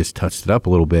sharpened it. I just touched it up a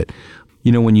little bit.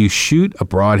 When you shoot a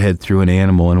broadhead through an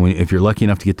animal, and if you're lucky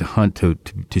enough to get to hunt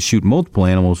to shoot multiple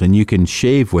animals, and you can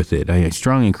shave with it, I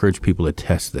strongly encourage people to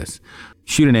test this.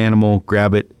 Shoot an animal,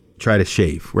 grab it, try to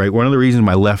shave, right? One of the reasons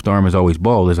my left arm is always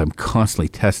bald is I'm constantly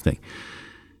testing.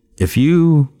 If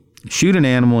you shoot an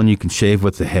animal and you can shave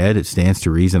with the head, it stands to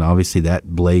reason, obviously,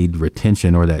 that blade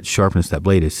retention or that sharpness, that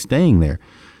blade is staying there.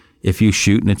 If you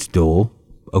shoot and it's dull,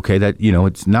 okay, that,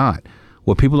 it's not.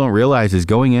 What people don't realize is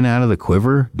going in and out of the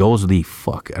quiver dulls the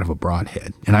fuck out of a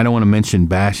broadhead. And I don't want to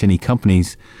bash any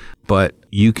companies, but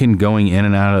you can, going in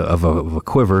and out of a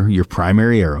quiver, your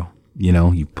primary arrow,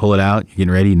 you pull it out, you're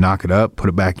getting ready, knock it up, put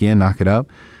it back in, knock it up.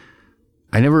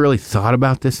 I never really thought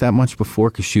about this that much before,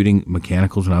 because shooting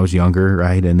mechanicals when I was younger,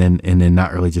 right, and then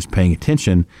not really just paying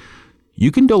attention.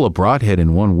 You can dull a broadhead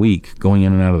in 1 week going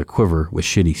in and out of the quiver with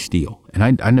shitty steel,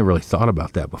 and I never really thought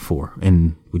about that before.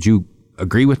 And would you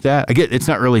agree with that? I get it's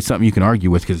not really something you can argue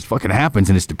with because it fucking happens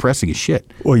and it's depressing as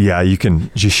shit. Well, yeah, you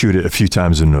can just shoot it a few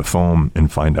times in the foam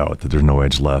and find out that there's no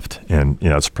edge left, and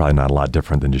it's probably not a lot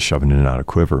different than just shoving it in and out of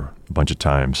quiver a bunch of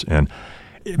times. And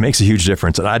it makes a huge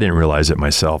difference, and I didn't realize it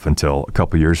myself until a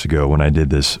couple of years ago when I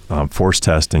did this force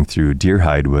testing through deer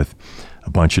hide with a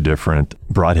bunch of different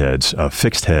broadheads,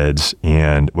 fixed heads,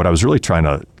 and what I was really trying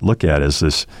to look at is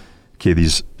these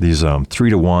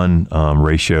 3-to-1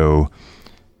 ratio,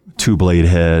 2 blade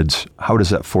heads. How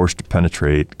does that force to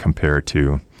penetrate compare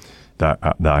to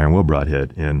the iron will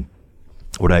broadhead? And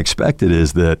what I expected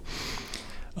is that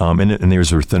and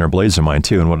these are thinner blades of mine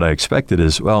too. And what I expected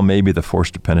is, well, maybe the force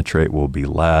to penetrate will be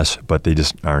less, but they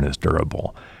just aren't as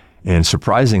durable. And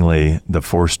surprisingly, the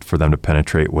force for them to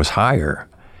penetrate was higher.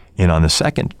 And on the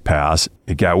second pass,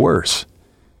 it got worse.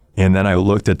 And then I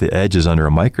looked at the edges under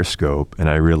a microscope and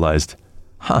I realized,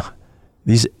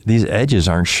 these edges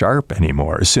aren't sharp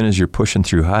anymore. As soon as you're pushing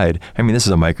through hide, I mean, this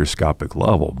is a microscopic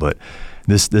level, but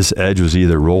this edge was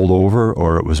either rolled over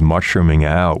or it was mushrooming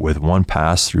out with one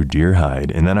pass through deer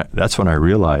hide. And then that's when I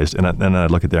realized, and then I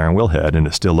look at the iron will head and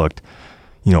it still looked,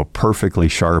 perfectly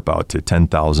sharp out to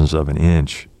 0.010 of an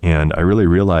inch. And I really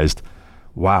realized,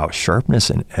 wow,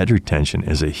 sharpness and edge retention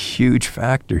is a huge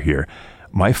factor here.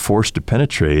 My force to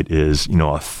penetrate is,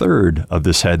 a third of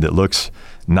this head that looks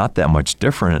not that much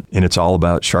different, and it's all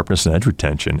about sharpness and edge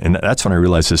retention. And that's when I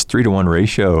realized this 3-to-1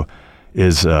 ratio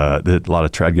is that a lot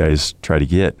of trad guys try to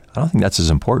get. I don't think that's as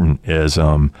important as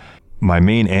my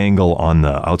main angle on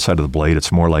the outside of the blade.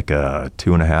 It's more like a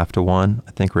 2.5-to-1,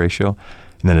 I think, ratio.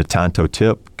 And then a tanto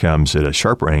tip comes at a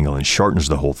sharper angle and shortens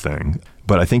the whole thing.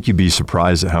 But I think you'd be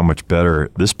surprised at how much better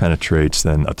this penetrates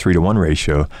than a 3-to-1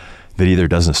 ratio that either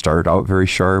doesn't start out very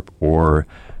sharp or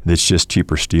it's just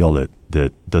cheaper steel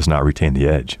that does not retain the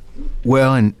edge.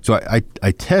 Well, and so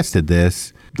I tested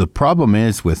this. The problem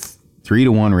is with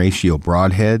 3-to-1 ratio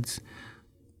broadheads,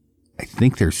 I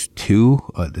think there's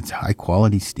 2 that's high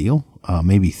quality steel,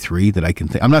 maybe 3 that I can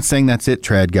think. I'm not saying that's it,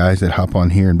 trad guys that hop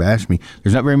on here and bash me.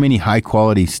 There's not very many high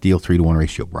quality steel 3-to-1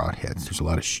 ratio broadheads. There's a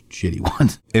lot of shitty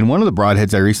ones. And one of the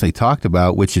broadheads I recently talked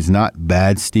about, which is not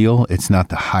bad steel, it's not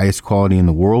the highest quality in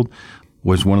the world,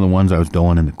 was one of the ones I was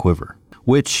doling in the quiver,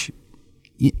 which,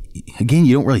 again,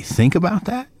 you don't really think about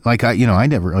that. Like, I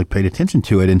never really paid attention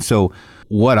to it. And so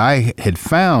what I had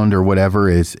found or whatever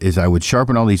is I would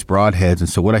sharpen all these broadheads. And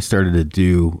so what I started to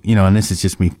do, and this is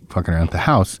just me fucking around at the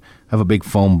house, I have a big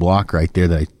foam block right there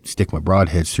that I stick my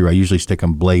broadheads through. I usually stick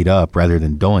them blade up rather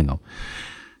than doing them.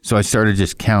 So I started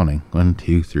just counting 1,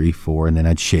 2, 3, 4, and then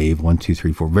I'd shave 1, 2,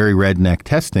 3, 4. Very redneck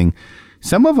testing.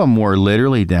 Some of them were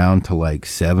literally down to like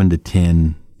 7 to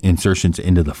 10 insertions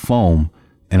into the foam,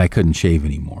 and I couldn't shave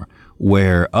anymore.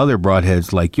 Where other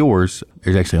broadheads like yours,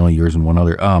 there's actually only yours and one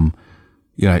other,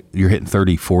 you're hitting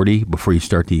 30, 40 before you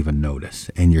start to even notice,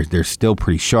 and they're still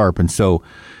pretty sharp. And so,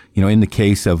 in the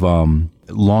case of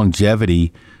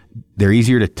longevity, they're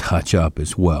easier to touch up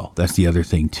as well. That's the other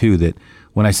thing too, that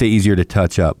when I say easier to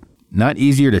touch up, not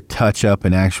easier to touch up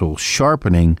in actual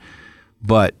sharpening,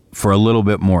 but for a little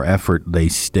bit more effort, they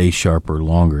stay sharper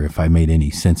longer, if I made any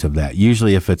sense of that.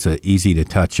 Usually if it's easy to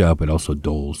touch up, it also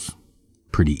dulls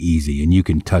pretty easy, and you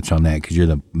can touch on that because you're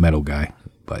the metal guy.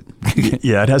 But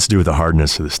yeah, it has to do with the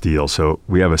hardness of the steel. So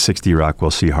we have a 60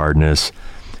 Rockwell C hardness,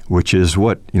 which is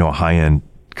what a high-end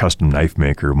custom knife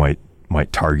maker might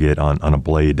target on a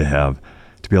blade to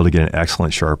be able to get an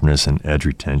excellent sharpness and edge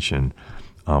retention.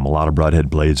 A lot of broadhead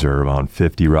blades are around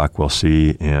 50 Rockwell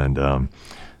C, and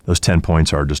those 10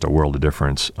 points are just a world of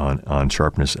difference on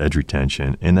sharpness, edge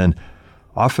retention. And then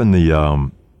often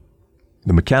the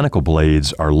mechanical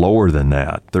blades are lower than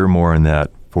that. They're more in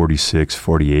that 46,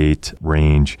 48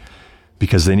 range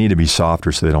because they need to be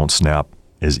softer so they don't snap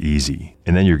as easy.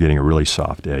 And then you're getting a really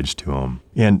soft edge to them.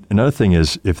 And another thing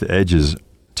is if the edge is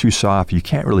too soft, you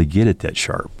can't really get it that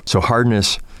sharp. So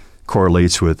hardness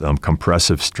correlates with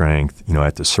compressive strength,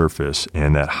 at the surface.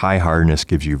 And that high hardness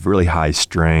gives you really high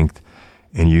strength,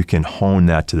 and you can hone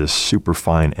that to this super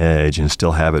fine edge and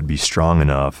still have it be strong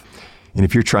enough. And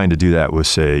if you're trying to do that with,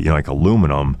 say, like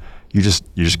aluminum, you're just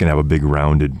going to have a big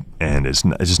rounded end. It's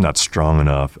just not strong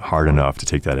enough, hard enough to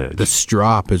take that edge. The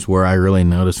strop is where I really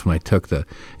noticed when I took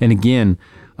and again,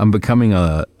 I'm becoming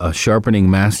a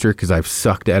sharpening master because I've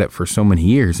sucked at it for so many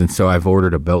years. And so I've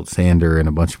ordered a belt sander and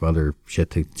a bunch of other shit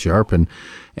to sharpen.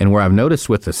 And where I've noticed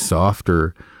with the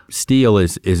softer steel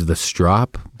is the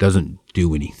strop doesn't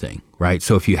do anything, right?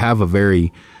 So if you have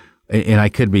and I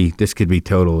could be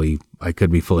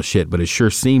full of shit, but it sure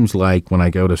seems like when I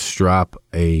go to strop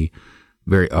a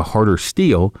harder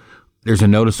steel, there's a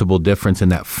noticeable difference in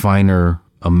that finer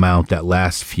amount, that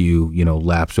last few,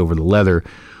 laps over the leather,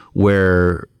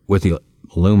 where with the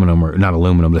aluminum, or not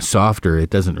aluminum, the softer, it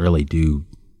doesn't really do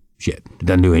shit. It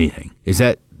doesn't do anything. Does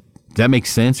that make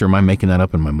sense, or am I making that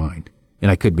up in my mind? And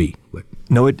I could be. But.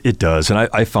 No, it does. And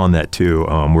I found that too,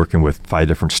 working with 5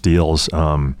 different steels.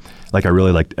 Like I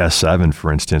really liked S7,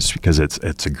 for instance, because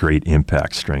it's a great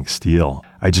impact strength steel.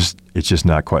 It's just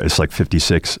not quite, it's like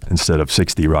 56 instead of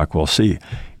 60 Rockwell C.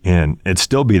 And it'd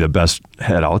still be the best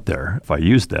head out there if I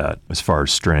used that. As far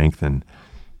as strength and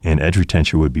edge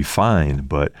retention would be fine.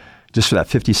 But just for that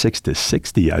 56 to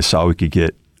 60, I saw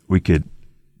we could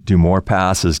do more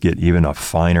passes, get even a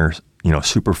finer,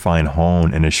 super fine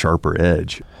hone and a sharper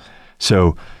edge.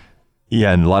 So,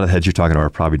 yeah, and a lot of the heads you're talking about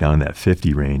are probably down in that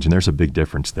 50 range, and there's a big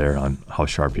difference there on how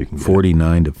sharp you can get.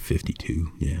 49 to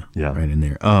 52, yeah, right in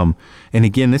there. And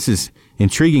again, this is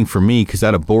intriguing for me because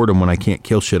out of boredom, when I can't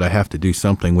kill shit, I have to do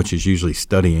something, which is usually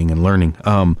studying and learning.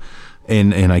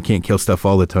 And I can't kill stuff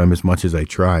all the time as much as I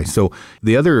try. So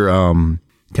the other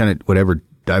kind of whatever,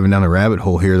 diving down the rabbit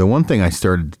hole here, the one thing I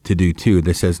started to do too,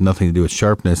 this has nothing to do with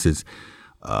sharpness, is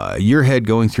your head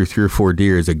going through 3 or 4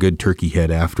 deer is a good turkey head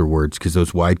afterwards, because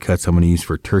those wide cuts I'm going to use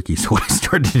for turkey. So what I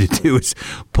started to do is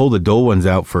pull the dull ones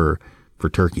out for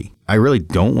turkey. I really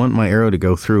don't want my arrow to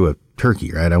go through a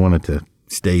turkey, right? I want it to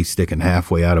stay sticking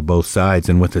halfway out of both sides.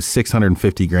 And with a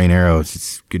 650 grain arrow,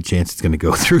 it's a good chance it's going to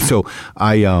go through. So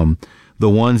the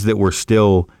ones that were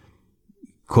still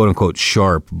quote unquote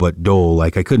sharp but dull,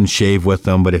 like I couldn't shave with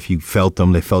them, but if you felt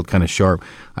them, they felt kind of sharp.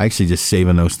 I actually just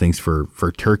saving those things for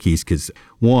turkeys, because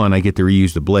 1, I get to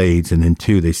reuse the blades, and then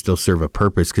 2, they still serve a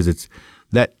purpose, because it's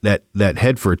that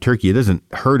head for a turkey. It doesn't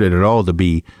hurt it at all to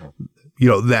be,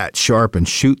 that sharp and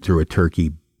shoot through a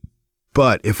turkey.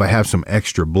 But if I have some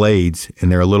extra blades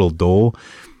and they're a little dull,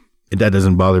 that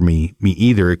doesn't bother me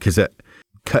either, because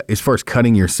as far as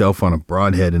cutting yourself on a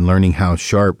broadhead and learning how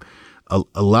sharp,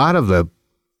 a lot of the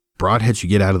broadheads you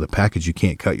get out of the package you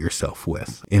can't cut yourself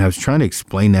with. And I was trying to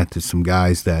explain that to some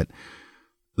guys that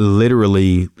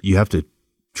literally you have to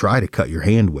try to cut your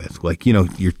hand with. Like,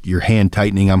 your hand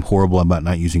tightening, I'm horrible about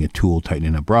not using a tool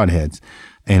tightening up broadheads,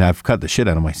 and I've cut the shit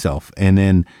out of myself. And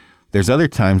then there's other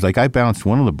times, like I bounced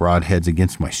one of the broadheads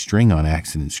against my string on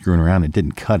accident, screwing around, and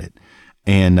didn't cut it.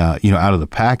 And, out of the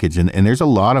package. And there's a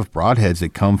lot of broadheads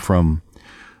that come from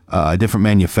different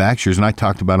manufacturers. And I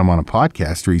talked about them on a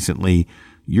podcast recently.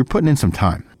 You're putting in some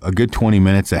time, a good 20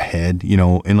 minutes ahead,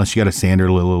 unless you got a sander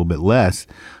a little bit less,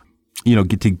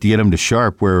 get them to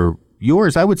sharp, where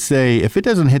yours, I would say, if it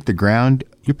doesn't hit the ground,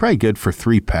 you're probably good for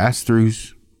 3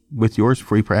 pass-throughs with yours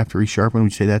before you have to resharpen. Would you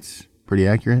say that's pretty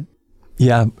accurate?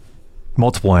 Yeah,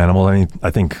 multiple animals. I mean,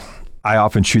 I think I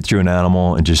often shoot through an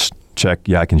animal and just check,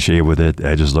 I can shave with it, the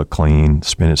edges look clean,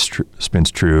 spins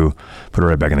true, put it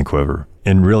right back in the quiver.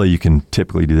 And really, you can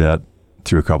typically do that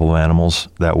through a couple of animals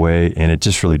that way, and it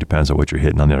just really depends on what you're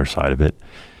hitting on the other side of it.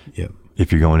 Yeah.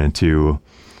 If you're going into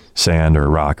sand or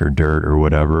rock or dirt or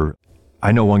whatever.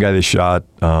 I know one guy that shot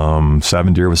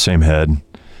 7 deer with same head,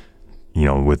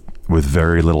 with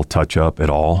very little touch up at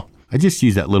all. I just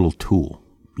use that little tool,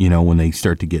 when they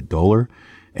start to get duller.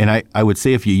 And I would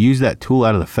say if you use that tool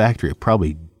out of the factory, it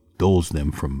probably dulls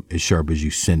them from as sharp as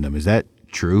you send them. Is that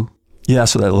true? Yeah,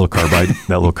 so that little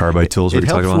carbide tool is what you're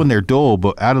talking about. It helps when they're dull,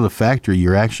 but out of the factory,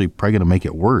 you're actually probably going to make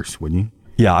it worse, wouldn't you?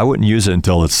 Yeah, I wouldn't use it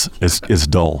until it's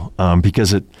dull,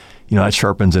 because it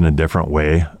sharpens in a different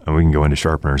way, and we can go into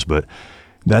sharpeners, but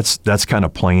that's kind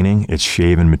of planing. It's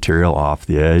shaving material off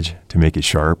the edge to make it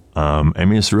sharp.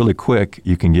 It's really quick.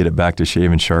 You can get it back to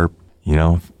shaving sharp,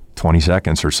 20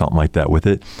 seconds or something like that with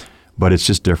it. But it's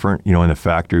just different. In the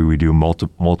factory, we do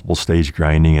multiple stage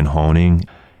grinding and honing.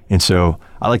 And so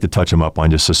I like to touch them up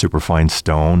on just a super fine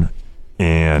stone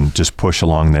and just push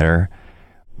along there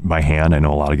by hand. I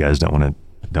know a lot of guys don't want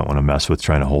to mess with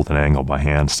trying to hold an angle by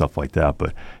hand, stuff like that.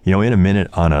 But, in a minute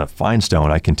on a fine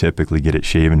stone, I can typically get it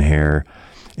shaven hair.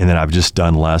 And then I've just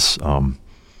done less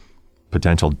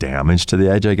potential damage to the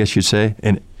edge, I guess you'd say.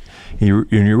 And you're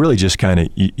really just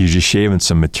you're just shaving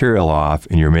some material off,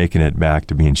 and you're making it back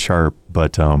to being sharp.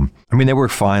 But they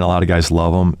work fine. A lot of guys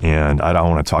love them, and I don't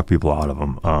want to talk people out of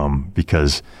them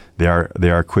because they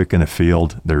are quick in the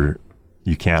field.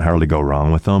 You can't hardly go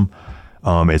wrong with them.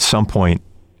 At some point,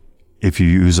 if you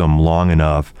use them long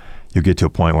enough, you'll get to a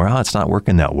point where it's not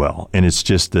working that well, and it's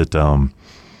just that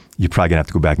you're probably gonna have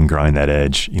to go back and grind that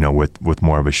edge, with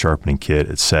more of a sharpening kit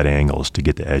at set angles to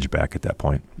get the edge back at that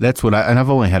point. That's what and I've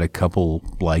only had a couple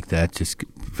like that, just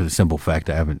for the simple fact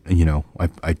I haven't,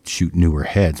 I shoot newer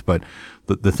heads. But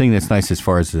the thing that's nice as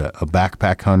far as a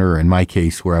backpack hunter, in my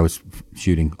case, where I was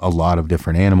shooting a lot of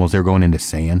different animals, they're going into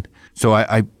sand. So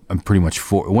I'm pretty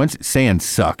much once sand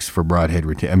sucks for broadhead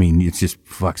retention. It just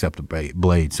fucks up the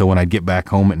blade. So when I'd get back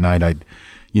home at night, I'd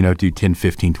do 10,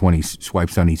 15, 20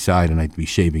 swipes on each side, and I'd be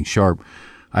shaving sharp.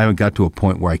 I haven't got to a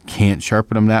point where I can't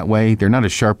sharpen them that way. They're not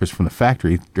as sharp as from the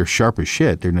factory. They're sharp as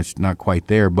shit. They're just not quite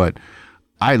there, but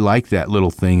I like that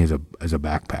little thing as a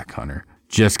backpack hunter,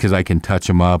 just because I can touch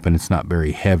them up and it's not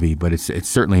very heavy, but it's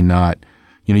certainly not,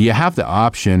 you have the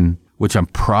option, which I'm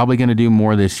probably going to do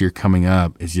more this year coming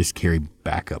up, is just carry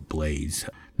backup blades.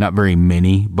 Not very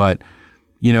many, but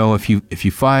if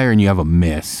you fire and you have a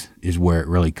miss is where it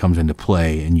really comes into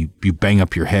play, and you bang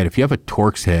up your head. If you have a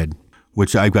Torx head,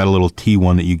 which I've got a little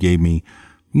T1 that you gave me,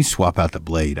 you swap out the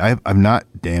blade. I've not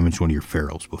damaged one of your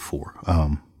ferrules before.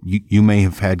 You may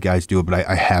have had guys do it, but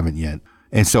I haven't yet.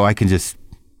 And so I can just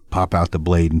pop out the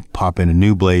blade and pop in a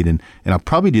new blade, and I'll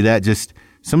probably do that. Just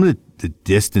some of the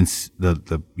distance,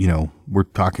 we're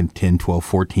talking 10, 12,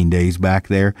 14 days back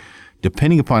there.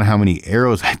 Depending upon how many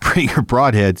arrows I bring or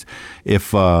broadheads,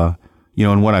 if, and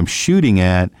what I'm shooting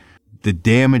at, the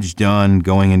damage done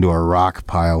going into a rock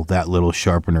pile, that little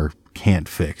sharpener can't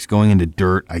fix. Going into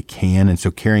dirt, I can. And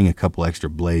so carrying a couple extra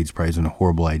blades probably isn't a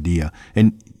horrible idea.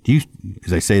 And do you,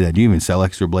 as I say that, do you even sell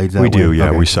extra blades that way? We do, yeah.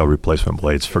 Okay. We sell replacement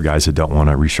blades for guys that don't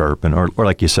want to resharpen, or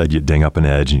like you said, you ding up an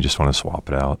edge and you just want to swap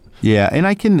it out. Yeah, and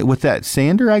I can, with that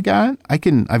sander I've got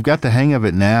the hang of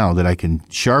it now that I can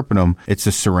sharpen them. It's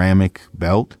a ceramic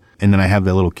belt, and then I have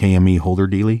that little KME holder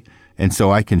dealie. And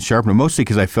so I can sharpen them, mostly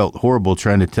because I felt horrible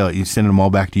trying to tell you, sending them all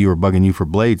back to you or bugging you for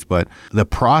blades. But the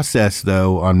process,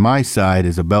 though, on my side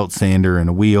is a belt sander and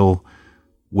a wheel.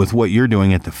 With what you're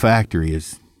doing at the factory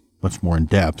is much more in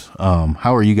depth.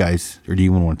 How are you guys, or do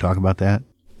you even want to talk about that?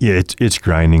 Yeah, it's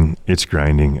grinding. It's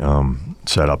grinding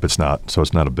setup. It's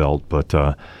not a belt,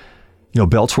 but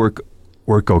belts work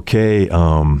okay.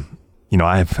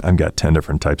 I've got 10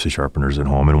 different types of sharpeners at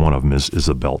home, and one of them is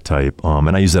a belt type.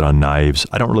 And I use it on knives.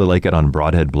 I don't really like it on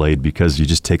broadhead blade because you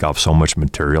just take off so much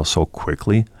material so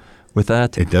quickly with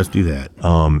that. It does do that.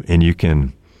 And you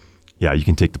can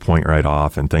take the point right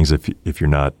off and things if you're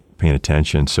not paying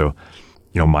attention. So,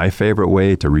 my favorite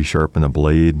way to resharpen the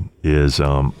blade is,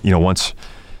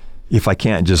 if I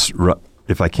can't just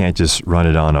run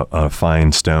it on a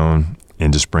fine stone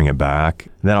and just bring it back,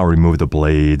 then I'll remove the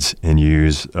blades and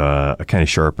use a kind of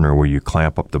sharpener where you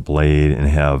clamp up the blade and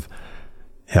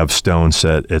have stones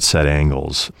set at set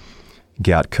angles.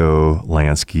 Gatco,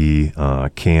 Lansky,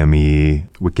 KME,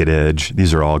 Wicked Edge.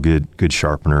 These are all good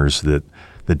sharpeners that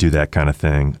do that kind of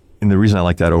thing. And the reason I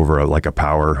like that over a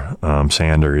power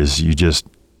sander is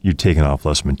you're taking off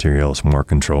less material. It's more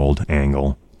controlled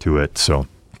angle to it. So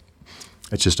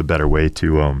it's just a better way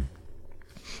to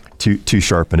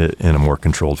sharpen it in a more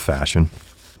controlled fashion.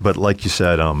 But like you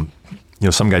said,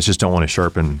 some guys just don't want to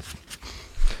sharpen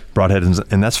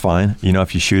broadheads, and that's fine.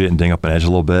 If you shoot it and ding up an edge a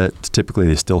little bit, typically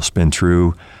they still spin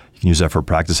true. You can use that for a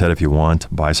practice head if you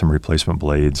want. Buy some replacement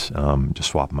blades. Just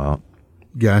swap them out.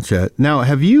 Gotcha. Now,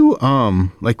 have you,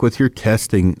 like with your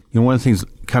testing, one of the things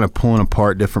kind of pulling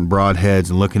apart different broadheads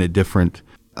and looking at different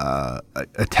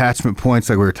attachment points,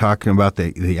 like we were talking about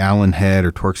the Allen head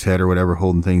or Torx head or whatever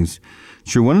holding things.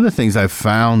 Sure. One of the things I've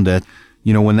found that,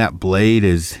 when that blade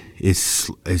is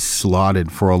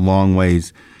slotted for a long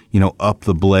ways, up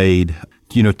the blade,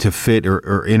 to fit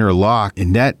or interlock,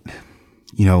 and that,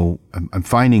 I'm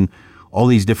finding all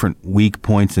these different weak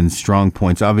points and strong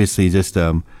points. Obviously, just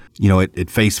at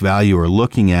face value or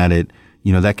looking at it,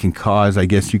 that can cause, I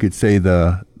guess you could say,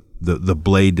 the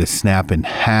blade to snap in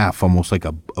half, almost like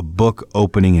a book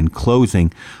opening and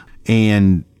closing.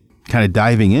 And kind of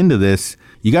diving into this,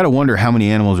 you got to wonder how many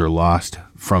animals are lost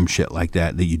from shit like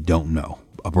that you don't know.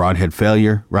 A broadhead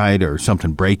failure, right, or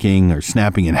something breaking or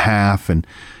snapping in half, and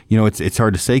it's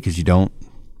hard to say because you don't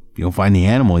find the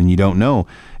animal and you don't know.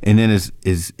 And then as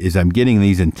I'm getting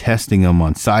these and testing them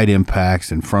on side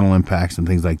impacts and frontal impacts and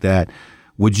things like that,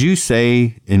 would you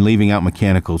say, in leaving out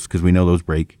mechanicals because we know those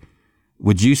break,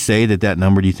 would you say that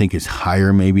number, do you think, is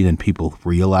higher maybe than people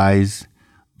realize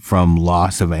from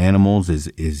loss of animals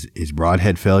is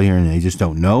broadhead failure and they just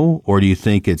don't know? Or do you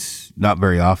think it's not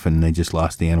very often they just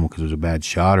lost the animal because it was a bad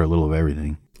shot, or a little of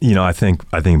everything? I think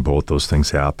both those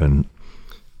things happen.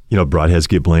 Broadheads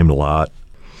get blamed a lot.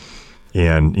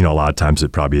 And, a lot of times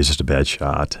it probably is just a bad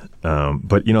shot.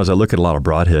 But, as I look at a lot of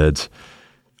broadheads,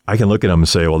 I can look at them and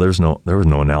say, well, there was no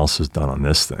analysis done on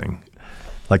this thing.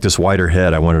 Like this wider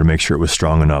head, I wanted to make sure it was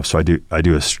strong enough. So I do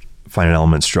a finite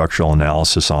element structural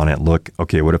analysis on it. Look,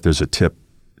 okay, what if there's a tip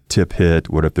hit?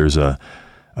 What if there's a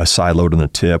side load on the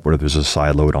tip? What if there's a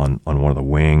side load on one of the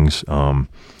wings? Where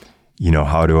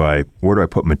do I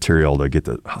put material to get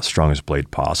the strongest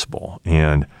blade possible?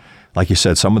 And like you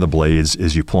said, some of the blades,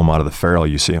 as you pull them out of the ferrule,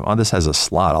 you see, this has a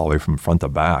slot all the way from front to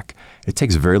back. It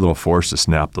takes very little force to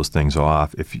snap those things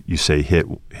off. If you say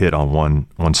hit on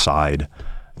one side,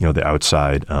 the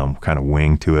outside kind of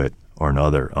wing to it or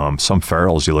another. Some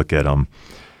ferrules, you look at them,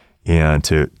 and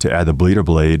to add the bleeder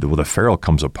blade, the ferrule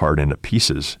comes apart into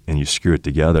pieces and you screw it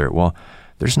together. Well,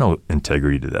 there's no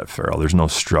integrity to that ferrule. There's no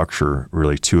structure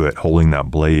really to it holding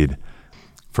that blade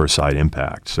for a side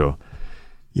impact. So,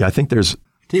 yeah, I think there's...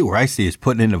 Tell you where I see is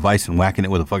putting it in a vise and whacking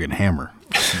it with a fucking hammer.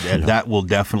 That will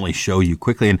definitely show you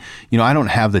quickly. And, I don't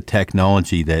have the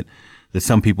technology that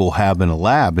some people have in a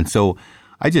lab. And so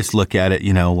I just look at it,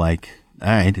 like, all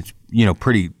right, it's,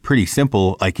 pretty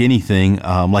simple, like anything,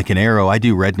 like an arrow. I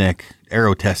do redneck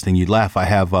arrow testing. You'd laugh. I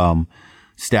have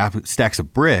stacks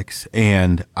of bricks,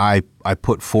 and I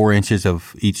put 4 inches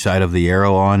of each side of the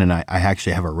arrow on, and I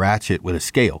actually have a ratchet with a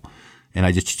scale. And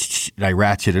I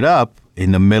ratchet it up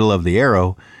in the middle of the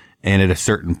arrow, and at a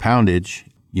certain poundage,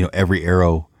 every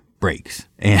arrow breaks.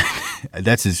 And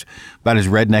that's about as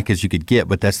redneck as you could get,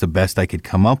 but that's the best I could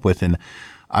come up with. And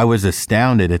I was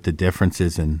astounded at the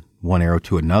differences in one arrow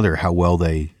to another, how well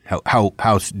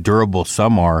how durable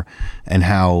some are and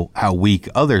how weak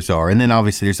others are. And then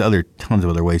obviously there's tons of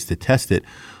other ways to test it.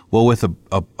 Well, with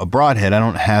a broadhead, I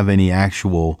don't have any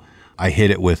actual, I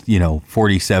hit it with,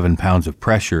 47 pounds of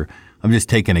pressure. I'm just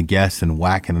taking a guess and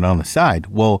whacking it on the side.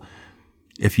 Well,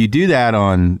 if you do that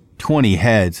on 20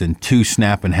 heads and 2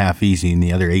 snap in half easy and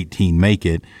the other 18 make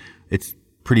it, it's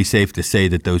pretty safe to say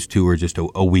that those 2 are just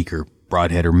a weaker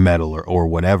broadhead or metal or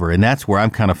whatever. And that's where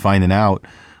I'm kind of finding out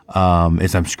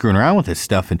as I'm screwing around with this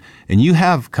stuff. And you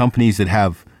have companies that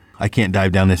have I can't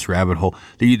dive down this rabbit hole.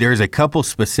 There's a couple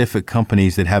specific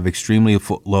companies that have extremely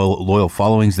loyal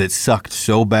followings that sucked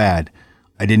so bad,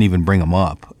 I didn't even bring them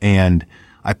up. And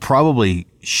I probably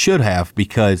should have,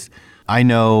 because I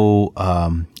know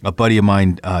a buddy of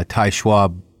mine, Ty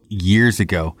Schwab, years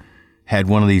ago, had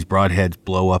one of these broadheads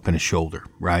blow up in his shoulder,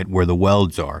 right, where the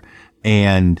welds are.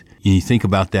 And you think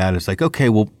about that, it's like, okay,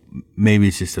 well, maybe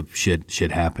it's just a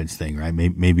shit happens thing, right?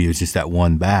 Maybe it was just that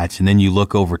one batch. And then you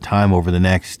look over time, over the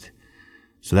next,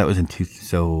 so that was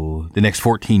the next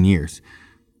 14 years.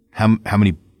 How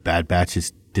many bad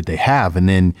batches did they have? And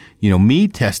then, me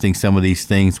testing some of these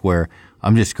things where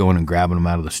I'm just going and grabbing them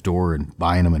out of the store and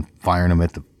buying them and firing them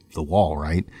at the wall,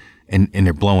 right? And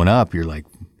they're blowing up. You're like,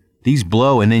 these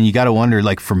blow. And then you got to wonder,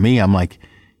 like, for me, I'm like,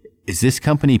 is this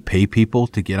company pay people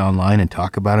to get online and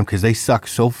talk about them? Because they suck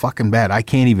so fucking bad. I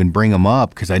can't even bring them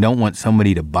up because I don't want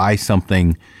somebody to buy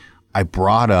something I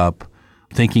brought up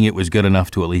thinking it was good enough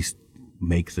to at least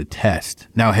make the test.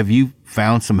 Now, have you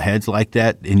found some heads like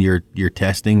that in your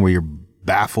testing where you're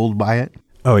baffled by it?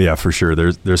 Oh yeah, for sure.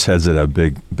 There's heads that have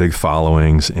big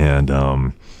followings, and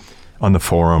on the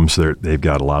forums they've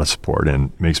got a lot of support,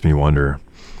 and it makes me wonder,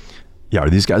 are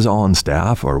these guys all on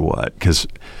staff or what? Because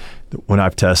when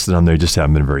I've tested them, they just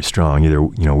haven't been very strong, either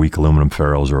weak aluminum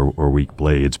ferrules or weak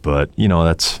blades. But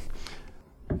that's,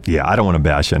 I don't want to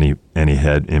bash any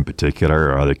head in particular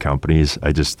or other companies.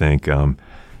 I just think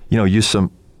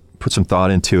put some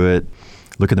thought into it,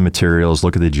 look at the materials,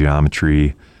 look at the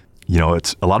geometry.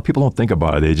 It's a lot of people don't think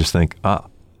about it. They just think,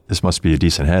 this must be a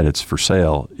decent head. It's for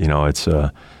sale. It's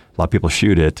a lot of people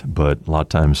shoot it, but a lot of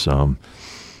times, not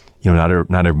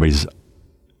everybody's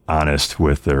honest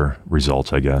with their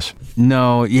results, I guess.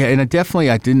 No, yeah, and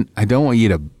I don't want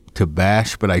you to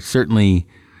bash, but I certainly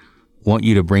want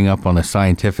you to bring up on the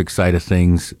scientific side of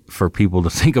things for people to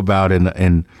think about.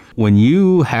 And when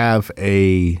you have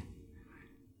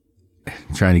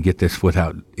trying to get this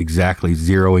without exactly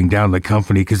zeroing down the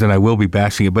company, because then I will be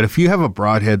bashing it. But if you have a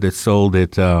broadhead that's sold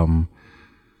at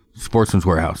Sportsman's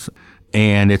Warehouse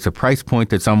and it's a price point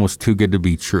that's almost too good to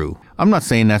be true, I'm not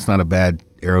saying that's not a bad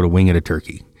arrow to wing at a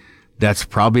turkey. That's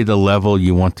probably the level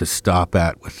you want to stop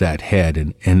at with that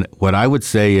head. And what I would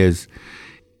say is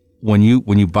when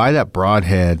you buy that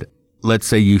broadhead, let's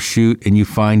say you shoot and you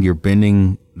find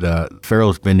the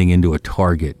ferrule's bending into a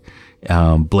target.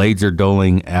 Blades are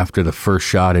doling after the first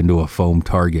shot into a foam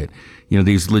target.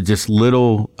 These just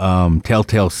little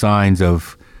telltale signs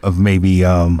of maybe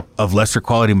of lesser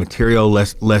quality material,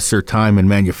 lesser time in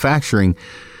manufacturing.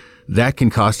 That can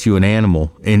cost you an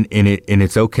animal, and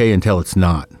it's okay until it's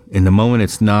not. And the moment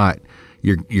it's not,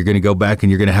 you're going to go back and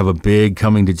you're going to have a big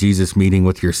coming to Jesus meeting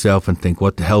with yourself and think,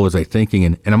 what the hell was I thinking?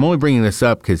 And I'm only bringing this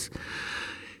up because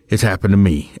it's happened to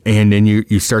me. And then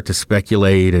you start to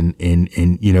speculate and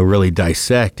really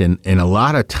dissect. And a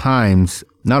lot of times,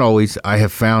 not always, I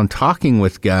have found talking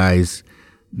with guys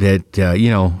that,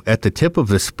 at the tip of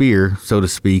the spear, so to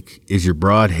speak, is your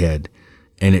broadhead.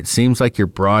 And it seems like your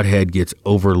broadhead gets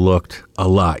overlooked a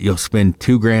lot. You'll spend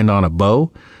 $2,000 on a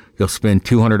bow. You'll spend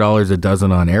 $200 a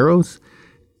dozen on arrows.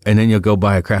 And then you'll go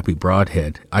buy a crappy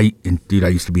broadhead. I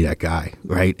used to be that guy,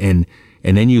 right? And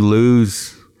then you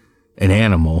lose an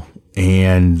animal,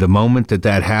 and the moment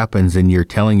that happens and you're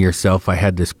telling yourself, I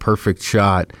had this perfect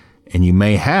shot, and you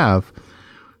may have,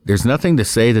 there's nothing to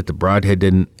say that the broadhead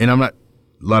didn't, and a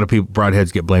lot of people,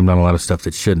 broadheads get blamed on a lot of stuff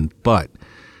that shouldn't, but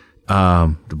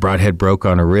the broadhead broke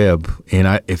on a rib,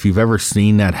 and if you've ever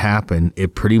seen that happen,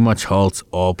 it pretty much halts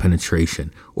all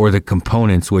penetration, or the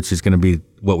components, which is going to be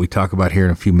what we talk about here in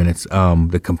a few minutes,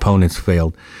 the components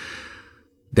failed.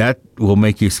 That will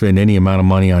make you spend any amount of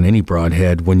money on any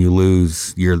broadhead when you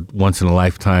lose your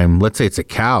once-in-a-lifetime, let's say it's a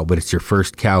cow, but it's your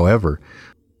first cow ever.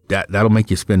 That'll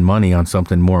make you spend money on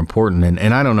something more important.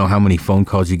 And I don't know how many phone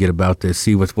calls you get about this.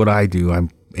 See, with what I do, I'm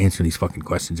answering these fucking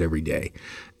questions every day.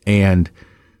 And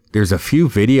there's a few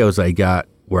videos I got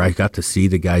where I got to see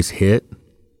the guys hit.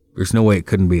 There's no way it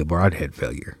couldn't be a broadhead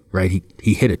failure, right?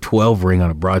 He hit a 12 ring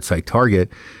on a broadside target.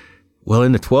 Well,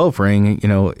 in the 12 ring,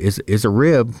 is a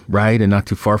rib, right? And not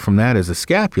too far from that is a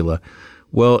scapula.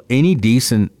 Well, any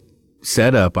decent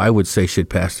setup, I would say, should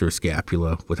pass through a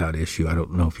scapula without issue. I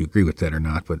don't know if you agree with that or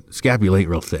not, but scapula ain't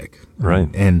real thick. Right.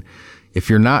 And if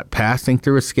you're not passing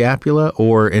through a scapula,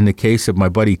 or in the case of my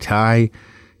buddy Ty,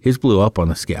 his blew up on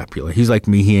the scapula. He's like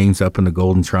me, he aims up in the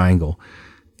golden triangle,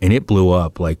 and it blew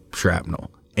up like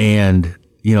shrapnel. And,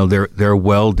 they're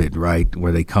welded, right,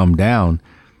 where they come down.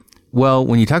 Well,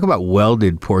 when you talk about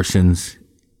welded portions,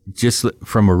 just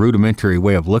from a rudimentary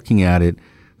way of looking at it,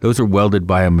 those are welded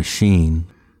by a machine.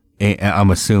 I'm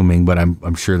assuming, but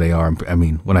I'm sure they are. I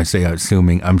mean, when I say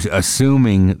assuming, I'm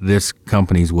assuming this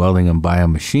company's welding them by a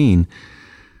machine.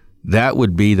 That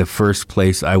would be the first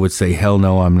place I would say, hell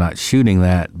no, I'm not shooting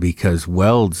that, because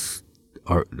welds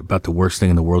are about the worst thing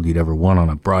in the world you'd ever want on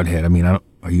a broadhead. I mean,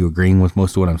 are you agreeing with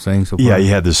most of what I'm saying so far? Yeah, you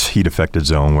have this heat-affected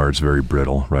zone where it's very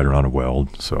brittle right around a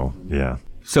weld. So, yeah.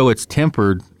 So it's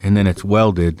tempered and then it's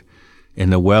welded,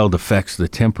 and the weld affects the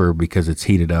temper because it's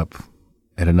heated up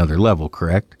at another level,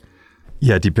 correct?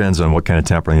 Yeah, it depends on what kind of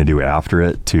tempering you do after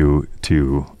it to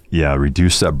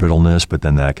reduce that brittleness, but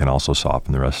then that can also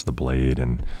soften the rest of the blade.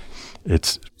 And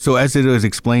it's so as it was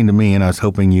explained to me, and I was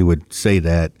hoping you would say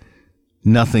that,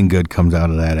 nothing good comes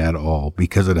out of that at all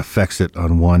because it affects it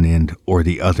on one end or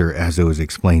the other, as it was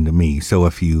explained to me. So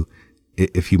if you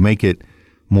make it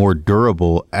more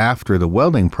durable after the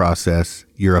welding process,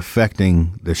 you're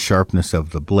affecting the sharpness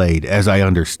of the blade, as I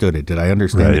understood it. Did I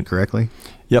understand it correctly?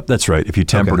 Yep, that's right. If you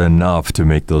temper it enough to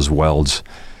make those welds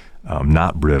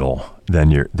not brittle,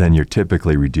 then you're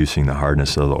typically reducing the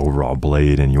hardness of the overall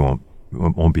blade, and you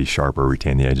won't be sharp or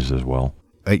retain the edges as well.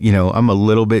 I'm a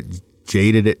little bit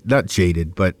not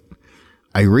jaded, but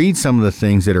I read some of the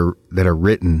things that are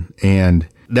written, and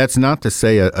that's not to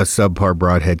say a subpar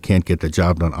broadhead can't get the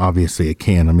job done. Obviously it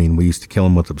can. I mean, we used to kill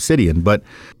them with obsidian, but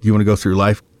do you want to go through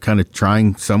life kind of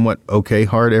trying somewhat okay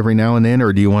hard every now and then,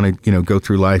 or do you want to, go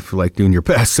through life like doing your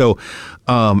best? So,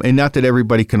 and not that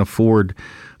everybody can afford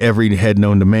every head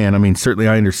known to man. I mean, certainly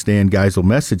I understand guys will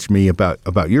message me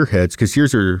about your heads, because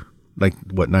yours are like,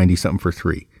 what, 90 something for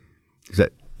 3? Is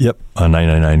that? Yep,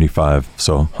 $99.95,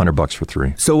 so $100 for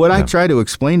 3. So what I try to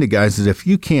explain to guys is, if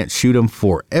you can't shoot them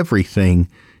for everything,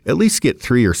 at least get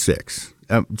 3 or 6.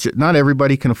 Not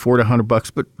everybody can afford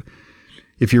 $100, but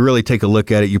if you really take a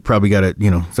look at it, you probably got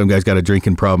to, some guys got a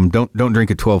drinking problem. Don't drink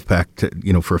a 12-pack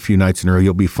for a few nights in a row.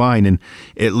 You'll be fine, and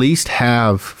at least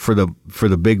have for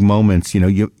the big moments.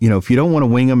 If you don't want to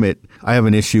wing them, I have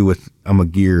an issue with. I'm a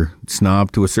gear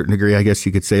snob to a certain degree, I guess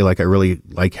you could say. Like, I really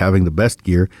like having the best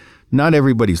gear. Not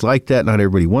everybody's like that. Not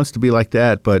everybody wants to be like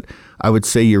that. But I would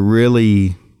say you're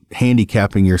really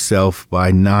handicapping yourself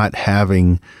by not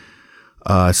having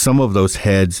some of those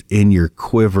heads in your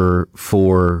quiver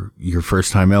for your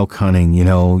first time elk hunting,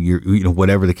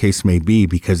 whatever the case may be,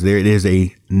 because there it is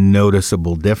a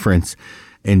noticeable difference.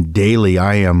 And daily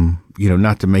I am,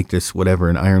 not to make this whatever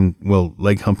an iron will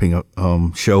leg humping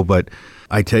show, but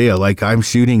I tell you, like, I'm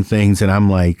shooting things and I'm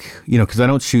like, because I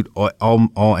don't shoot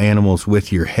all animals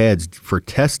with your heads for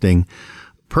testing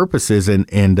purposes.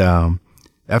 And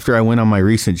after I went on my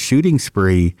recent shooting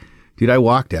spree, dude, I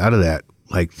walked out of that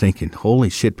like thinking, holy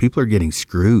shit, people are getting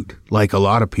screwed. Like, a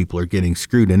lot of people are getting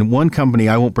screwed. And one company,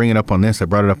 I won't bring it up on this, I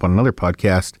brought it up on another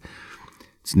podcast.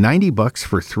 It's $90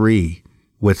 for 3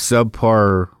 with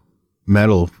subpar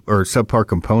metal or subpar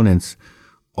components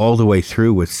all the way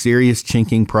through, with serious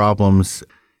chinking problems.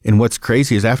 And what's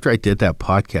crazy is, after I did that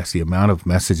podcast, the amount of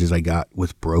messages I got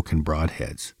with broken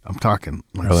broadheads, I'm talking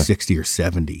like 60 or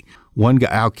 70. One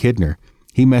guy, Al Kidner,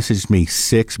 he messaged me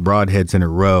 6 broadheads in a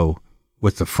row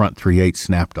with the front 3/8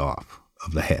 snapped off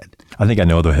of the head. I think I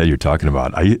know the head you're talking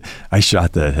about. I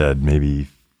shot that head maybe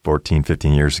 14,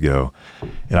 15 years ago,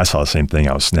 and I saw the same thing.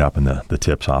 I was snapping the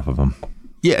tips off of them.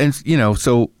 Yeah, and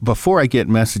so before I get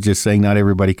messages saying not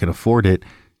everybody can afford it,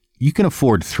 you can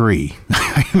afford 3.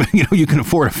 You can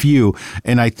afford a few,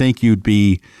 and I think you'd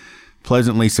be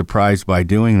pleasantly surprised by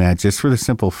doing that, just for the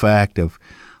simple fact of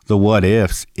the what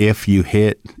ifs. If you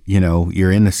hit,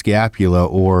 you're in the scapula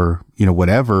or,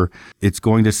 whatever, it's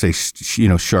going to say,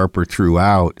 sharper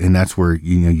throughout, and that's where,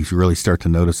 you really start to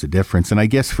notice a difference. And I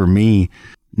guess for me,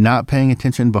 not paying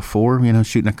attention before,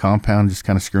 shooting a compound, just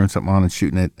kind of screwing something on and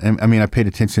shooting it. I mean, I paid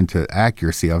attention to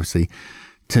accuracy, obviously,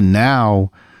 to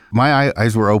now. My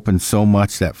eyes were open so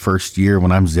much that first year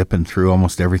when I'm zipping through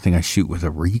almost everything I shoot with a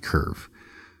recurve,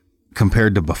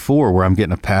 compared to before where I'm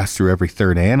getting a pass through every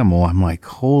third animal. I'm like,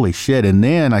 holy shit. And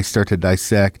then I start to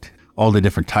dissect all the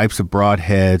different types of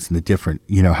broadheads and the different,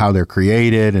 how they're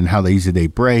created and how easy they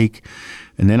break.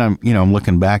 And then I'm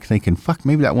looking back thinking, fuck,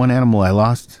 maybe that one animal I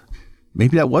lost,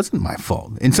 maybe that wasn't my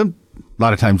fault. And a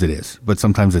lot of times it is, but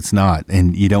sometimes it's not.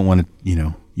 And you don't want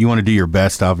to, you want to do your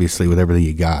best, obviously, with everything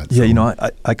you got. So. Yeah,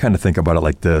 I kind of think about it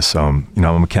like this. I'm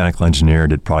a mechanical engineer,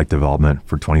 did product development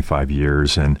for 25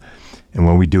 years, and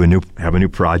when we have a new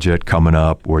project coming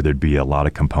up where there'd be a lot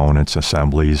of components,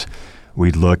 assemblies,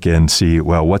 we'd look and see,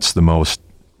 well, what's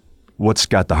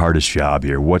got the hardest job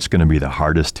here? What's going to be the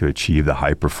hardest to achieve the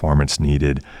high performance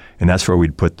needed? And that's where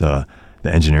we'd put the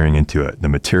engineering into it, the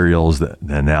materials, the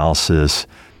analysis,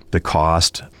 the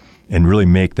cost, and really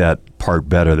make that part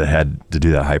better that had to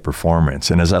do that high performance.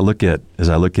 And as I look at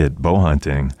bow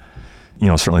hunting,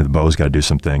 certainly the bow's got to do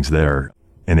some things there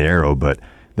in the arrow, but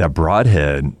that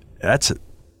broadhead,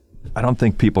 I don't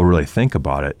think people really think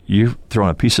about it. You're throwing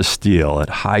a piece of steel at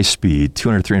high speed,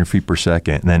 200, 300 feet per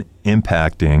second, and then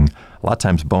impacting a lot of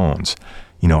times bones,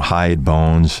 hide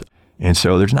bones. And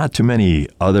so there's not too many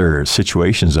other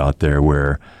situations out there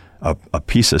where a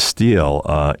piece of steel,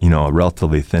 a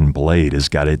relatively thin blade has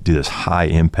got to do this high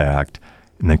impact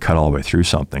and then cut all the way through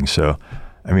something. So,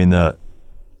 I mean,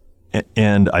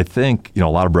 and I think, a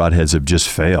lot of broadheads have just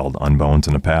failed on bones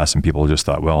in the past, and people just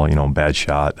thought, well, bad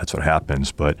shot, that's what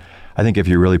happens. But I think if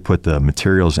you really put the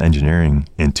materials engineering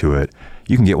into it,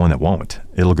 you can get one that won't.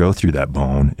 It'll go through that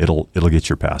bone. It'll get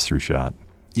your pass-through shot.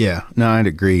 Yeah, no, I'd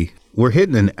agree. We're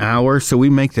hitting an hour, so we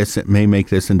may make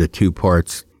this into two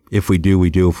parts. If we do, we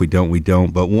do. If we don't, we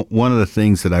don't. But one of the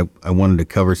things that I wanted to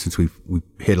cover, since we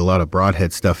hit a lot of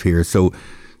broadhead stuff here. So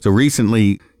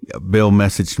recently, Bill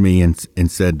messaged me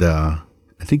and said, I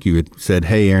think you had said,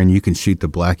 hey, Aaron, you can shoot the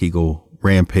Black Eagle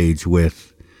Rampage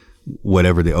with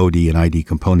whatever the OD and ID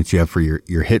components you have for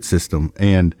your hit system.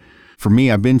 And for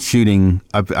me, I've been shooting,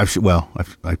 I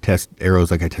test arrows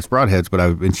like I test broadheads, but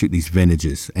I've been shooting these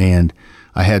vintages. And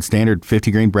I had standard 50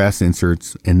 grain brass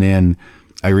inserts. And then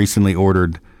I recently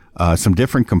ordered some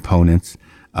different components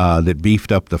that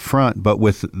beefed up the front. But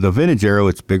with the vintage arrow,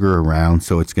 it's bigger around,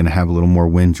 so it's going to have a little more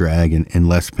wind drag and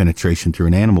less penetration through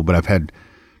an animal. But I've had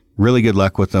really good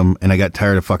luck with them, and I got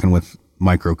tired of fucking with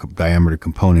micro diameter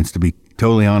components, to be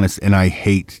totally honest, and I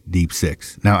hate Deep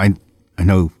Six. Now, I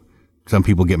know some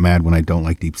people get mad when I don't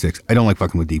like Deep Six. I don't like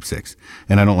fucking with Deep Six,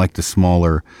 and I don't like the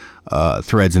smaller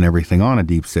threads and everything on a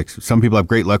Deep Six. Some people have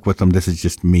great luck with them. This is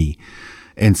just me.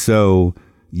 And so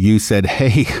you said,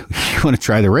 hey, you want to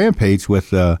try the Rampage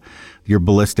with your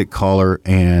ballistic collar,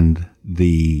 and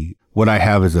what I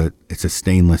have is it's a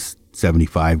stainless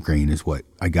 75 grain is what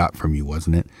I got from you,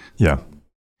 wasn't it? Yeah.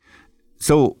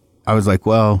 So I was like,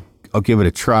 well, I'll give it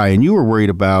a try. And you were worried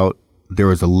about there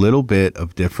was a little bit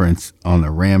of difference on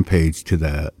the Rampage to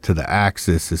the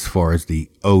axis as far as the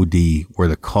OD where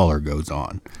the collar goes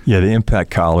on. Yeah, the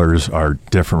impact collars are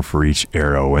different for each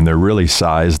arrow, and they're really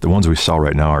sized. The ones we sell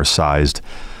right now are sized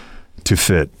to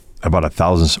fit about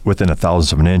within a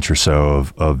thousandth of an inch or so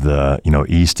of the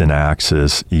Easton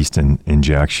axis, Easton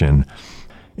injection,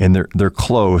 and they're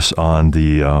close on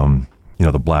the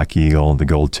the Black Eagle, the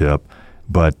Gold Tip,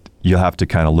 but you'll have to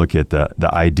kind of look at the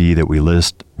ID that we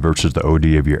list versus the OD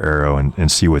of your arrow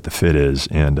and see what the fit is.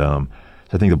 And I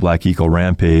think the Black Eagle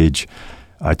Rampage,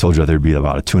 I told you there'd be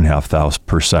about a 2.5 thou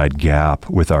per side gap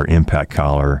with our impact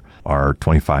collar, our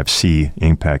 25C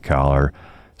impact collar.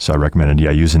 So I recommended,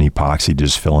 use an epoxy to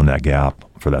just fill in that gap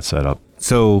for that setup.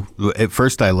 So at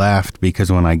first I laughed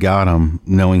because when I got them,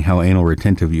 knowing how anal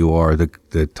retentive you are,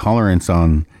 the tolerance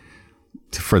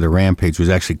for the Rampage was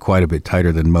actually quite a bit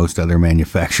tighter than most other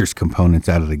manufacturers' components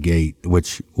out of the gate,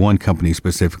 which one company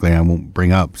specifically I won't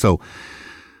bring up. So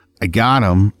I got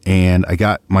them, and I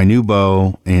got my new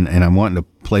bow, and I'm wanting to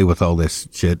play with all this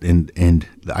shit, and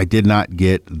I did not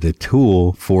get the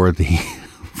tool for the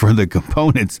for the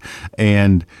components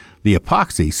and the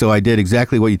epoxy. So I did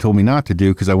exactly what you told me not to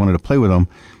do because I wanted to play with them,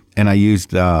 and I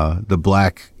used the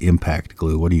black impact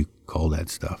glue. What do you call that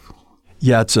stuff?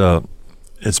 Yeah,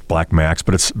 it's Black Max,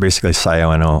 but it's basically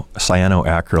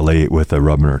cyanoacrylate with a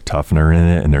rubber toughener in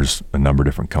it, and there's a number of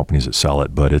different companies that sell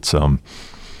it. But it's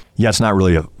it's not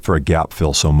really for a gap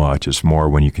fill so much. It's more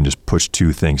when you can just push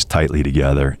two things tightly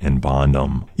together and bond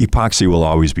them. Epoxy will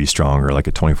always be stronger, like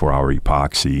a 24-hour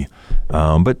epoxy,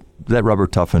 but that rubber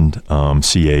toughened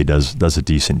CA does a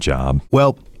decent job.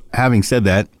 Well, having said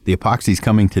that, the epoxy's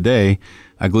coming today.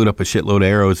 I glued up a shitload of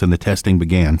arrows, and the testing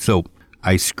began. So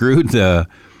I screwed the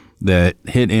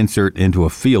hit insert into a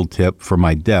field tip for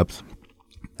my depth,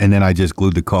 and then I just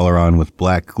glued the collar on with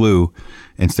black glue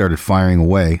and started firing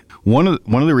away. One of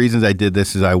the reasons I did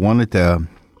this is I wanted to.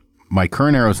 My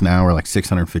current arrows now are like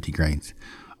 650 grains,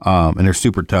 and they're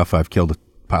super tough. I've killed a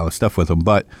pile of stuff with them,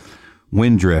 but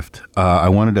wind drift. I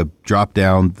wanted to drop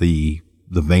down the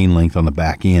vein length on the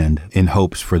back end in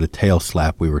hopes for the tail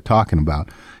slap we were talking about.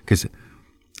 Because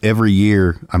every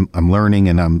year I'm learning,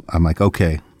 and I'm like,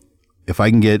 okay, if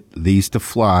I can get these to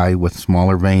fly with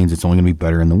smaller vanes, it's only going to be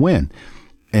better in the wind.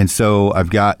 And so I've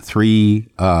got 4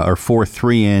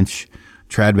 3-inch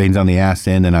trad vanes on the ass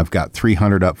end, and I've got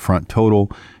 300 up front total,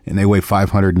 and they weigh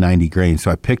 590 grains.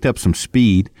 So I picked up some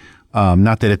speed.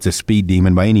 Not that it's a speed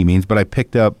demon by any means, but I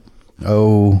picked up,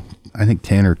 I think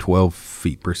 10 or 12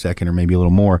 feet per second, or maybe a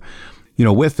little more.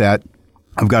 With that,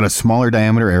 I've got a smaller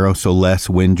diameter arrow, so less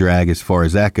wind drag as far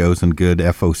as that goes, and good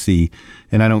FOC.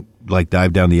 And I don't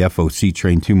dive down the FOC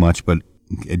train too much, but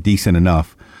decent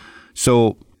enough.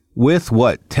 So with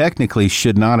what technically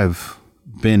should not have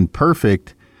been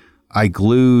perfect, I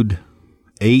glued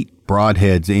 8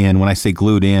 broadheads in. When I say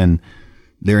glued in,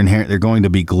 they're going to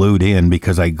be glued in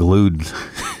because I glued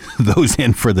those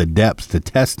in for the depths to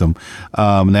test them.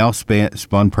 They all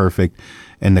spun perfect,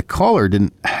 and the collar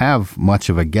didn't have much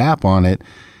of a gap on it.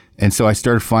 And so I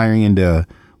started firing into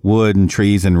wood and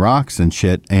trees and rocks and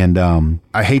shit. And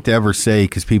I hate to ever say,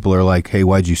 because people are like, hey,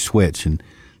 why'd you switch? And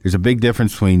there's a big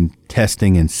difference between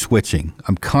testing and switching.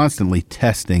 I'm constantly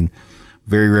testing.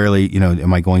 Very rarely,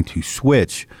 am I going to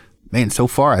switch? Man, so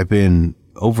far I've been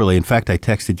overly. In fact, I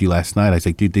texted you last night. I was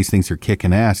like, dude, these things are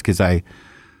kicking ass, because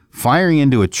firing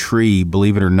into a tree,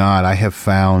 believe it or not, I have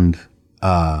found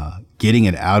getting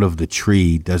it out of the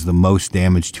tree does the most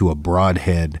damage to a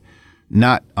broadhead,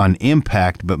 not on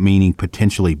impact, but meaning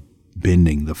potentially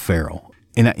bending the ferrule.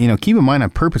 And, keep in mind, I'm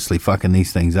purposely fucking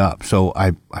these things up. So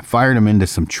I fired them into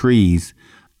some trees.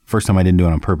 First time I didn't do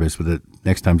it on purpose, but the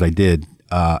next times I did,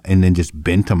 and then just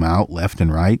bent them out left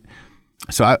and right.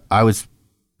 So I was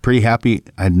pretty happy.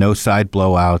 I had no side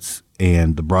blowouts,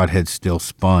 and the broadhead still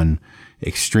spun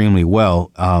extremely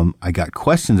well. I got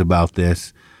questions about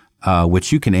this,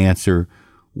 which you can answer.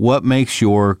 What makes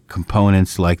your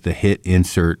components like the hit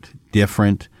insert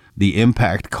different? The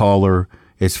impact collar,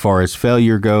 as far as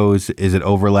failure goes, is it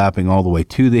overlapping all the way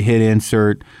to the hit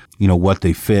insert? What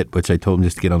they fit, which I told them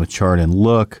just to get on the chart and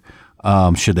look.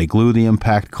 Should they glue the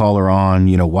impact collar on?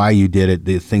 Why you did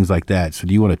it, things like that. So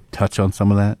do you want to touch on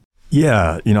some of that?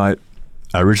 Yeah, I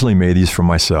originally made these for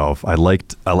myself. I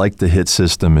liked the hit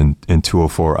system in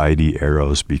 204 ID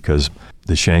arrows because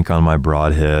the shank on my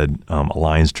broadhead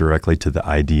aligns directly to the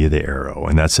ID of the arrow,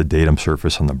 and that's the datum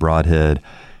surface on the broadhead.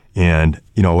 And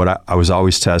what I was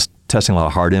always testing a lot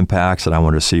of hard impacts, and I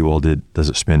wanted to see, well, does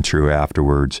it spin true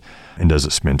afterwards, and does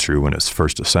it spin true when it's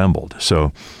first assembled?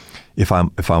 So if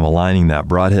I'm aligning that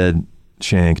broadhead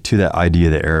shank to that ID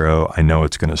of the arrow, I know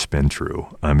it's going to spin true.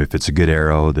 If it's a good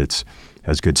arrow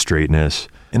has good straightness,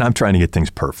 and I'm trying to get things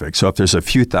perfect. So if there's a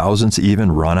few thousandths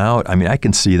even run out, I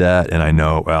can see that, and I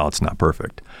know, well, it's not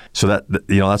perfect. So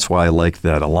that's why I like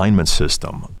that alignment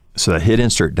system. So that hit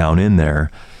insert down in there,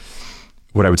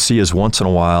 what I would see is once in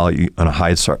a while on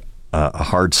a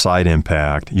hard side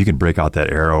impact, you can break out that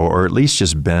arrow, or at least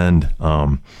just bend.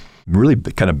 Really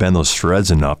kind of bend those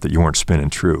threads enough that you weren't spinning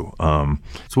true.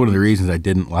 It's one of the reasons I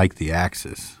didn't like the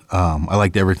Axis. I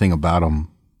liked everything about them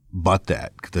but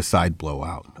the side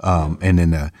blowout. And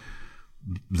then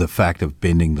the fact of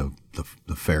bending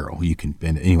the ferrule. You can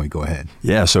bend it. Anyway, go ahead.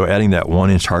 Yeah, so adding that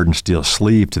 1-inch hardened steel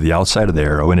sleeve to the outside of the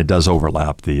arrow, and it does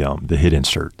overlap the hit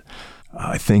insert.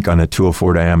 I think on a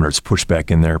 204 diameter, it's pushed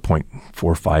back in there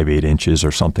 0.458 inches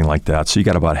or something like that. So you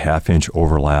got about 1/2 inch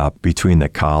overlap between the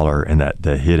collar and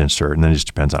the hit insert. And then it just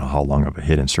depends on how long of a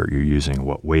hit insert you're using and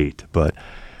what weight. But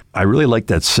I really like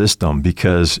that system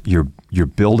because you're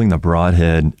building the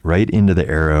broadhead right into the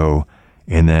arrow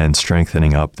and then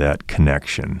strengthening up that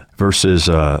connection versus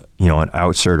an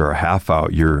outsert or a half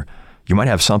out. You might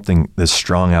have something that's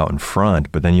strong out in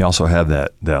front, but then you also have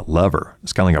that lever.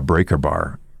 It's kind of like a breaker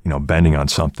bar. Bending on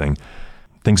something,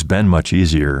 things bend much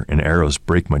easier and arrows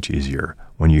break much easier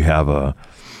when you have a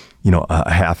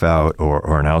half out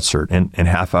or an outsert. And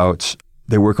half outs,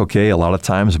 they work okay a lot of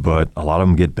times, but a lot of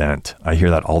them get bent. I hear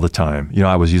that all the time.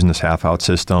 I was using this half out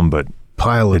system, but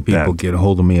pile of people get a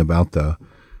hold of me about the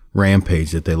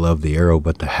Rampage that they love the arrow,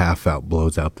 but the half out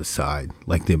blows out the side.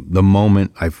 Like the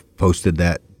moment I've posted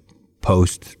that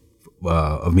post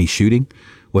of me shooting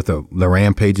with the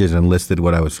Rampages and listed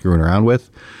what I was screwing around with,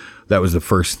 that was the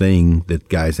first thing that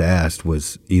guys asked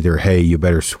was either, hey, you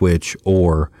better switch,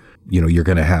 or, you're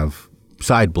going to have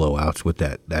side blowouts with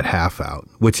that half out,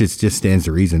 which just stands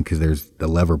to reason because there's the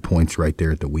lever points right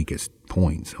there at the weakest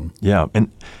point. So yeah,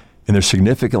 and there's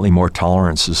significantly more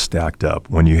tolerances stacked up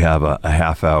when you have a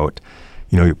half out.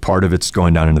 Part of it's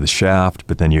going down into the shaft,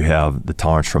 but then you have the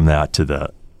tolerance from that to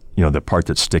the part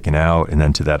that's sticking out, and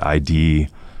then to that ID.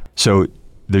 So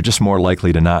they're just more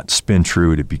likely to not spin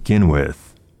true to begin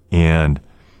with. And,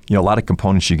 a lot of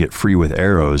components you get free with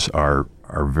arrows are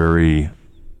very,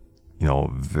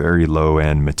 very low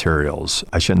end materials.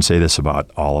 I shouldn't say this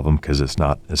about all of them because it's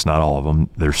not all of them.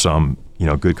 There's some,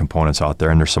 good components out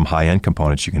there, and there's some high end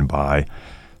components you can buy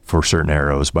for certain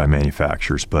arrows by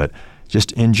manufacturers. But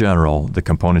just in general, the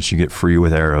components you get free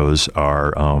with arrows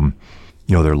are,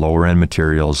 they're lower end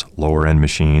materials, lower end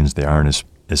machines. They aren't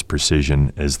as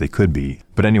precision as they could be.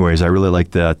 But anyways, I really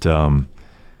like that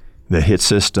the hit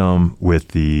system with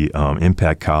the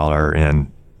impact collar,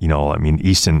 and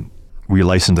Easton, we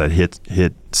licensed that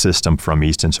hit system from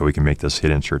Easton, so we can make those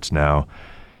hit inserts now.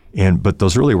 But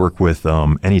those really work with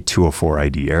any 204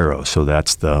 ID arrow. So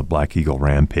that's the Black Eagle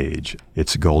Rampage.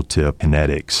 It's Gold Tip,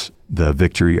 Kinetics, the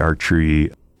Victory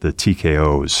Archery, the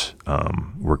TKOs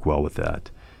work well with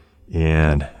that.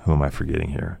 And who am I forgetting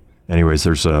here? Anyways,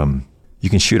 there's you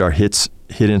can shoot our hit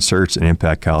inserts and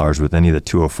impact collars with any of the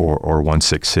 204 or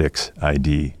 166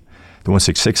 ID. The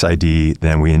 166 ID,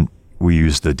 then we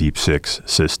use the Deep Six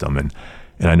system, and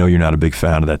I know you're not a big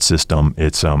fan of that system.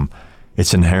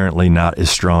 It's inherently not as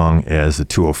strong as the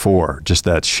 204. Just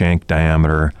that shank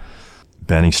diameter,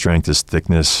 bending strength is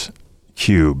thickness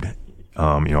cubed,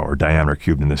 or diameter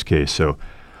cubed in this case. So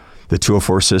the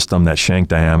 204 system, that shank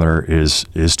diameter is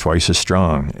twice as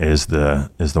strong as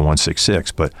the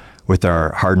 166. But with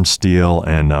our hardened steel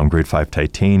and grade 5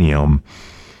 titanium,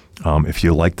 if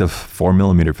you like the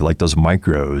 4mm, if you like those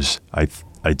micros,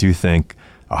 I do think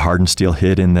a hardened steel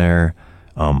hit in there,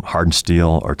 hardened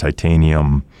steel or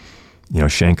titanium,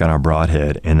 shank on our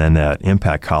broadhead, and then that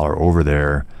impact collar over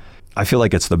there. I feel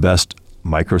like it's the best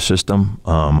micro system,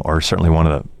 or certainly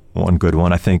one good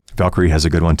one. I think Valkyrie has a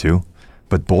good one too,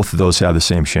 but both of those have the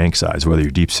same shank size. Whether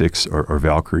you're Deep Six or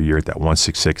Valkyrie, you're at that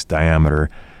 166 diameter.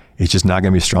 It's just not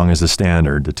going to be as strong as the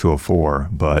standard, the 204,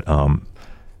 but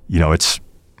it's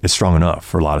strong enough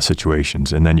for a lot of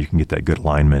situations, and then you can get that good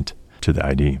alignment to the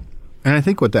ID. And I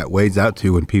think what that weighs out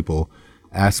to when people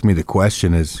ask me the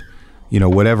question is,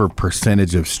 whatever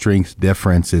percentage of strength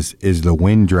difference is the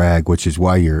wind drag, which is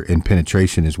why you're in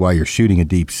penetration, is why you're shooting a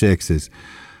Deep Six, is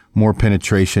more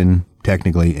penetration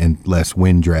technically and less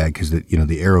wind drag because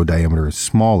the arrow diameter is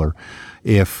smaller.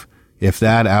 If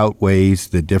that outweighs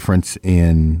the difference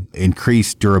in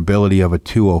increased durability of a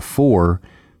 204,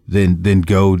 then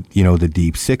go, the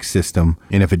Deep Six system.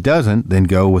 And if it doesn't, then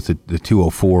go with the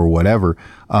 204 or whatever.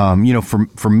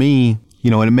 For me,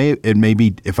 and it may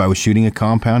be, if I was shooting a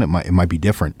compound, it might be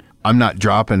different. I'm not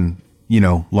dropping,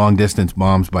 long distance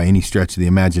bombs by any stretch of the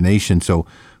imagination. So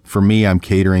for me, I'm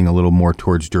catering a little more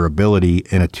towards durability.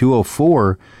 And a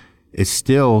 204 is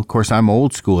still, of course, I'm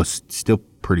old school, it's still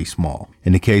pretty small.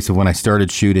 In the case of when I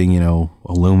started shooting,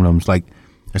 aluminums, like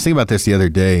I was thinking about this the other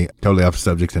day, totally off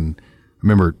subject, and I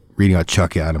remember reading about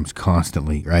Chuck Adams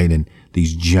constantly, right? And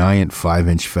these giant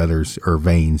 5-inch feathers or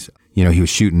veins. He was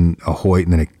shooting a Hoyt,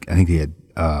 and then I think he had,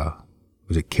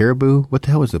 was it Caribou? What the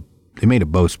hell was they made a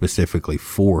bow specifically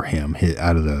for him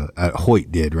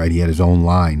Hoyt did, right? He had his own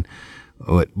line.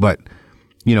 But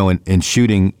in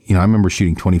shooting, I remember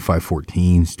shooting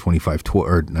 25-14s,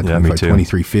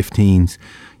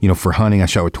 23-15s. For hunting, I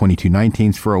shot with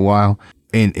 22-19s for a while.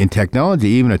 And in technology,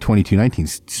 even a 22-19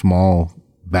 is small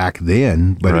back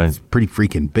then, but It's pretty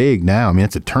freaking big now. I mean,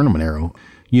 it's a tournament arrow.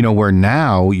 Where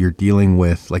now you're dealing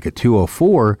with like a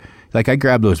 204, like I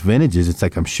grab those vintages, it's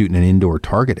like I'm shooting an indoor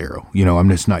target arrow. I'm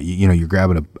just not, you're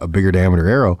grabbing a bigger diameter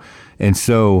arrow. And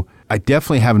so I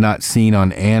definitely have not seen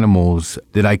on animals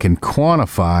that I can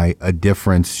quantify a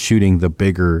difference shooting the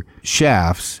bigger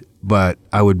shafts, but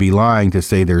I would be lying to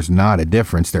say there's not a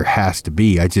difference. There has to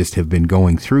be. I just have been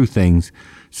going through things.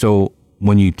 So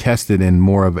when you test it in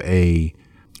more of a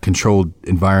controlled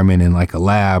environment in like a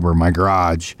lab or my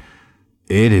garage,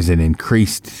 it is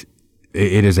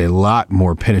a lot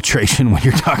more penetration when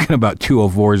you're talking about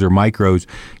 204s or micros.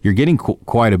 You're getting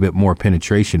quite a bit more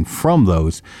penetration from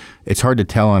those. It's hard to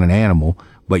tell on an animal,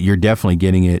 but you're definitely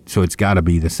getting it. So it's got to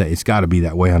be the same. It's got to be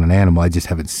that way on an animal. I just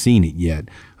haven't seen it yet.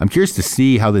 I'm curious to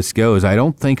see how this goes. I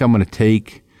don't think I'm going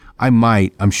to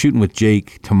I'm shooting with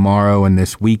Jake tomorrow and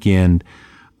this weekend.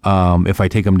 If I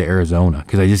take them to Arizona,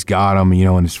 because I just got them,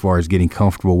 and as far as getting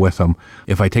comfortable with them,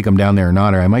 if I take them down there or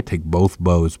not, or I might take both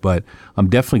bows, but I'm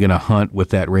definitely going to hunt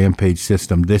with that Rampage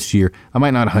system this year. I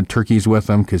might not hunt turkeys with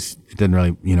them because it doesn't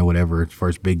really, whatever, as far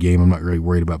as big game, I'm not really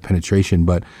worried about penetration,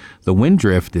 but the wind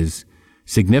drift is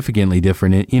significantly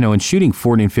different. And shooting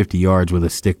 40 and 50 yards with a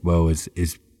stick bow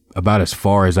is about as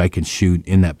far as I can shoot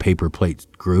in that paper plate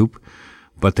group.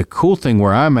 But the cool thing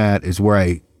where I'm at is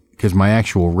because my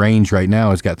actual range right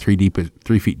now has got 3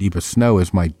 feet deep of snow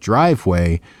as my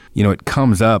driveway, it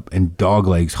comes up and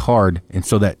doglegs hard. And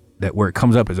so that where it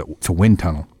comes up it's a wind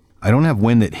tunnel. I don't have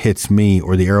wind that hits me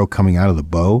or the arrow coming out of the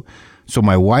bow. So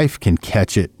my wife can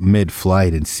catch it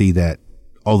mid-flight and see that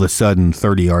all of a sudden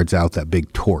 30 yards out, that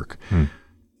big torque.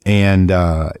 And,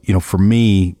 for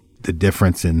me, the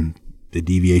difference in the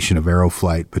deviation of arrow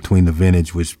flight between the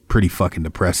vintage was pretty fucking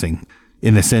depressing.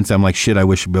 In the sense, I'm like, shit, I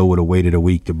wish Bill would have waited a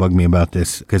week to bug me about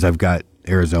this because I've got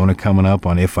Arizona coming up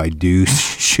on if I do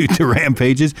shoot the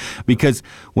Rampages. Because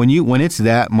when it's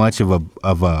that much of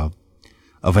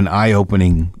an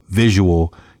eye-opening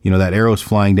visual, that arrow's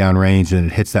flying down range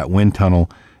and it hits that wind tunnel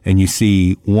and you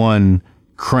see one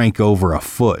crank over a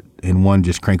foot and one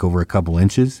just crank over a couple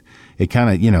inches, it kind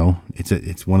of,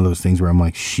 it's one of those things where I'm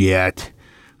like, shit,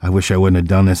 I wish I wouldn't have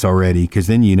done this already. Because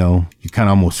then, you're kind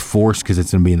of almost forced because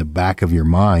it's going to be in the back of your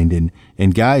mind.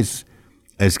 And guys,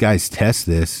 as guys test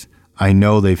this, I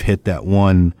know they've hit that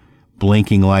one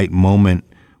blinking light moment,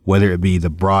 whether it be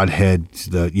the broadheads,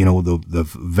 the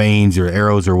veins or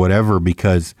arrows or whatever,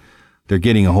 because they're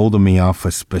getting a hold of me off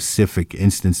a specific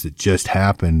instance that just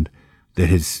happened that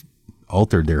has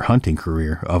altered their hunting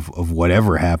career of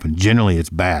whatever happened. Generally, it's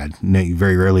bad.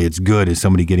 Very rarely it's good as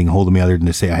somebody getting a hold of me other than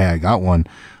to say, hey, I got one.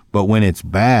 But when it's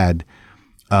bad,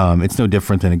 it's no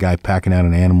different than a guy packing out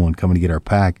an animal and coming to get our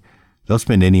pack. They'll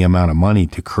spend any amount of money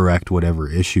to correct whatever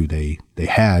issue they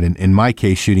had. And in my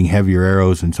case, shooting heavier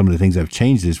arrows and some of the things I've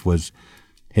changed was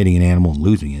hitting an animal and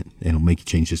losing it. It'll make you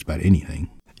change just about anything.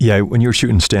 Yeah, when you were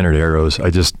shooting standard arrows, I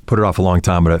just put it off a long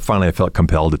time, but I felt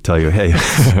compelled to tell you, hey,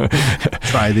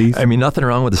 try these. I mean, nothing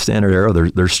wrong with the standard arrow.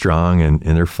 They're strong and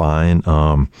they're fine.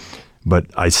 But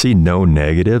I see no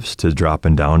negatives to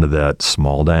dropping down to that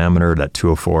small diameter, that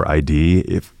 204 ID.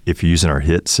 If you're using our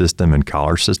HIT system and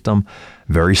collar system,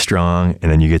 very strong,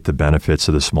 and then you get the benefits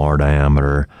of the smaller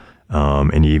diameter,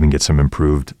 and you even get some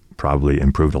probably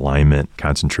improved alignment,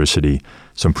 concentricity,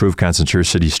 so improved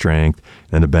concentricity strength,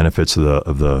 and the benefits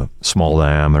of the small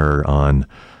diameter on a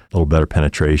little better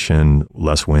penetration,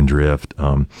 less wind drift.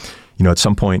 At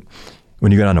some point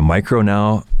when you get on a micro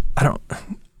now,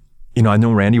 I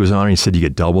know Randy was on and he said you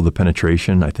get double the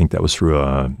penetration. I think that was through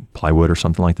a plywood or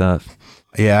something like that.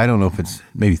 Yeah, I don't know if it's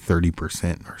maybe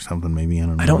 30% or something, maybe. I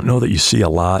don't know. I don't know that you see a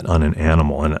lot on an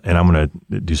animal, and I'm going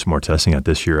to do some more testing at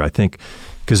this year. I think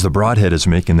because the broadhead is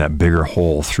making that bigger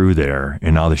hole through there,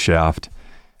 and now the shaft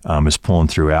is pulling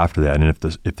through after that.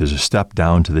 And if there's a step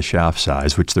down to the shaft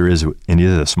size, which there is in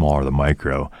either the small or the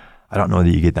micro, I don't know that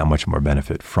you get that much more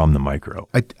benefit from the micro.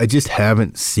 I just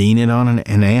haven't seen it on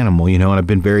an animal, and I've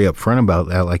been very upfront about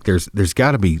that. Like there's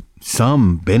got to be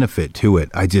some benefit to it.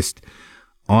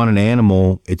 On an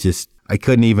animal, I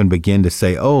couldn't even begin to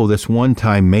say, oh, this one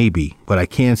time maybe. What I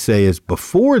can say is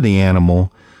before the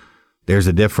animal, there's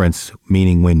a difference,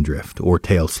 meaning wind drift or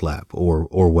tail slap or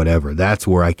whatever. That's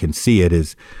where I can see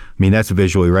it that's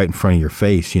visually right in front of your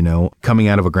face, coming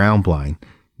out of a ground blind.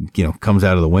 Comes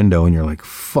out of the window and you're like,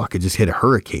 fuck, it just hit a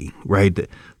hurricane, right?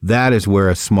 That is where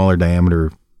a smaller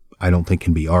diameter, I don't think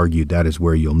can be argued. That is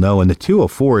where you'll know. And the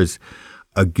 204 is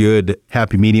a good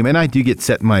happy medium. And I do get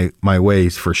set in my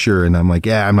ways for sure. And I'm like,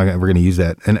 yeah, I'm not ever going to use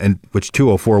that. And which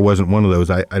 204 wasn't one of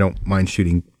those. I don't mind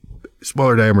shooting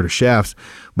smaller diameter shafts,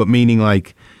 but meaning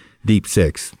like deep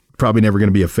six. Probably never going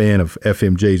to be a fan of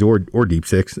FMJs or Deep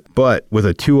Six, but with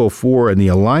a 204 and the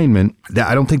alignment,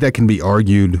 I don't think that can be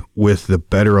argued with the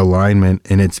better alignment,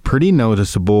 and it's pretty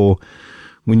noticeable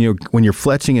when you're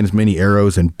fletching as many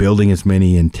arrows and building as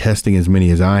many and testing as many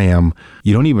as I am.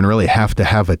 You don't even really have to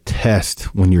have a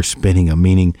test when you're spinning them,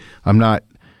 meaning I'm not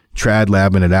trad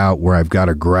labbing it out where I've got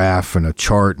a graph and a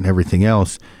chart and everything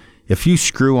else. If you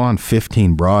screw on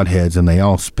 15 broadheads and they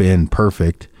all spin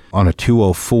perfect on a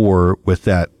 204 with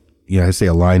that, I say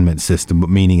alignment system, but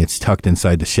meaning it's tucked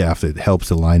inside the shaft that helps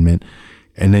alignment.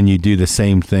 And then you do the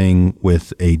same thing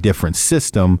with a different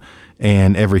system,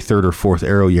 and every third or fourth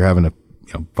arrow you're having to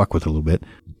fuck with a little bit.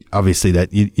 Obviously, that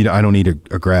I don't need a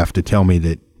graph to tell me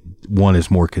that one is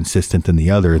more consistent than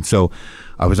the other. And so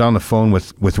I was on the phone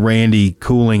with Randy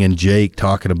Cooling and Jake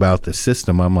talking about the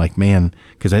system. I'm like, man,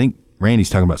 because I think Randy's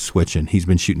talking about switching. He's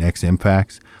been shooting X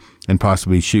impacts and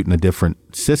possibly shooting a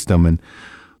different system. And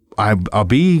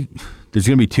there's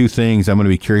going to be two things I'm going to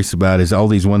be curious about is all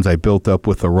these ones I built up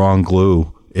with the wrong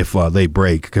glue, if they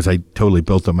break, because I totally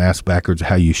built them ass backwards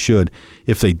how you should.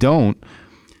 If they don't,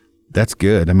 that's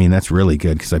good. That's really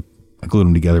good because I glued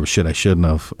them together with shit I shouldn't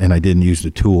have, and I didn't use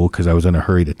the tool because I was in a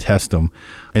hurry to test them.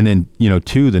 And then,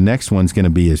 two, the next one's going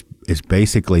to be is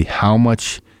basically how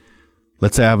much,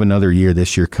 let's say I have another year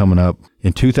this year coming up.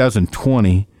 In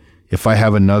 2020, if I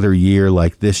have another year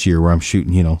like this year where I'm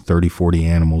shooting, 30, 40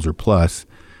 animals or plus,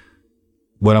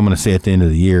 what I'm going to say at the end of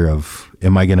the year of,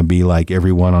 am I going to be like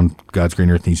everyone on God's green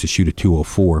earth needs to shoot a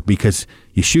 204? Because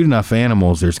you shoot enough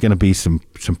animals, there's going to be some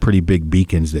pretty big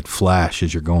beacons that flash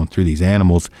as you're going through these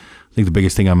animals. I think the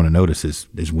biggest thing I'm going to notice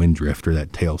is wind drift or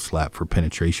that tail slap for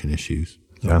penetration issues.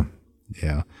 Yeah.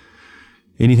 Yeah.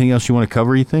 Anything else you want to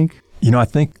cover, you think? I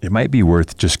think it might be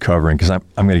worth just covering because I'm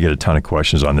going to get a ton of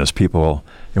questions on this. People,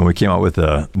 when we came out with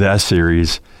the S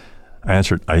series, I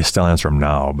still answer them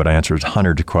now, but I answered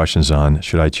hundreds of questions on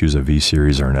should I choose a V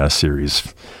series or an S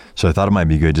series. So I thought it might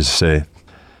be good just to say,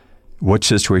 what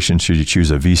situation should you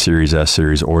choose, a V series, S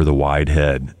series, or the wide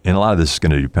head? And a lot of this is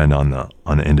going to depend on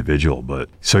the individual. But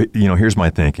so here's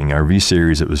my thinking. Our V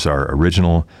series, it was our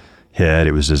original head.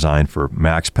 It was designed for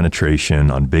max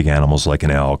penetration on big animals like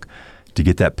an elk to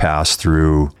get that pass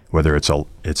through, whether it's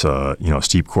a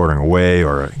steep quartering away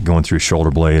or going through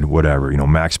shoulder blade, whatever,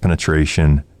 max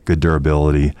penetration, good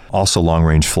durability. Also long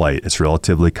range flight. It's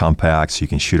relatively compact, so you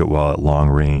can shoot it well at long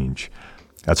range.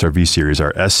 That's our V series.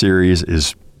 Our S series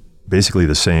is basically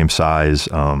the same size,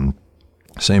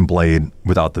 same blade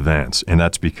without the vents. And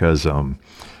that's because,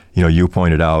 you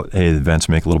pointed out, hey, the vents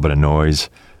make a little bit of noise.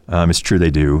 It's true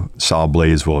they do. Solid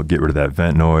blades will get rid of that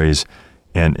vent noise,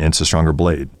 and it's a stronger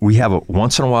blade. We have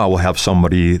once in a while, we'll have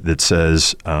somebody that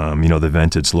says, the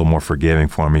vented's a little more forgiving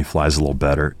for me, flies a little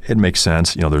better. It makes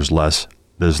sense. There's less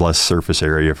surface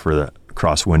area for the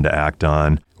crosswind to act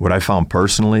on. What I found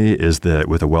personally is that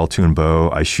with a well-tuned bow,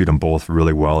 I shoot them both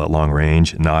really well at long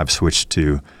range. Now I've switched I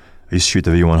used to shoot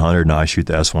the V100, now I shoot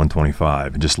the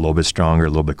S125. Just a little bit stronger, a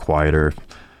little bit quieter.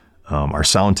 Our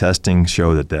sound testing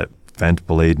show that vent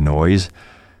blade noise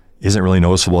isn't really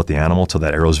noticeable at the animal till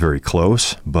that arrow's very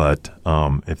close. But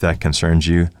if that concerns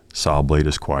you, solid blade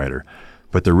is quieter.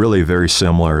 But they're really very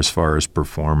similar as far as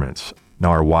performance.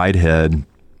 Now our wide head,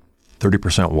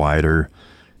 30% wider,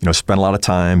 spend a lot of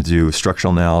time to do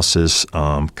structural analysis,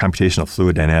 computational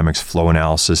fluid dynamics, flow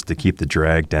analysis to keep the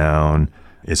drag down.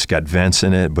 It's got vents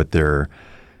in it, but the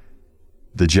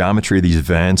geometry of these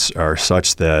vents are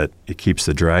such that it keeps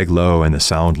the drag low and the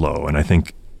sound low. And I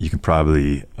think you can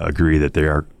probably agree that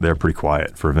they're pretty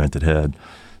quiet for a vented head.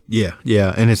 Yeah.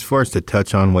 And as far as to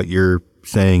touch on what you're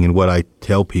saying and what I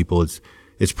tell people,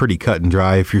 it's pretty cut and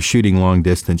dry. If you're shooting long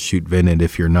distance, shoot vented.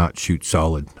 If you're not, shoot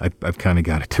solid. I've kind of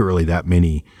got it to really that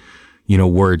many,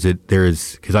 words.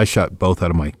 Because I shot both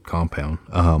out of my compound.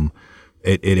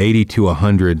 At 80 to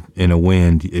 100 in a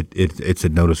wind, it's a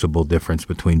noticeable difference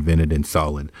between vented and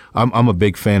solid. I'm a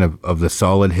big fan of the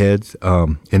solid heads,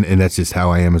 and that's just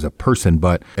how I am as a person.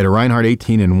 But at a Reinhardt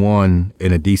 18-1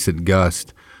 in a decent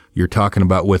gust, you're talking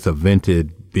about with a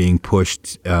vented being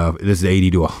pushed, this is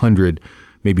 80 to 100,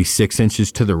 maybe 6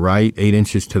 inches to the right, 8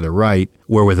 inches to the right,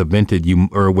 where with a vented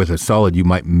or with a solid, you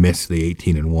might miss the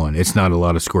 18-1. It's not a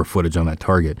lot of square footage on that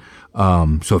target.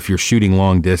 So if you're shooting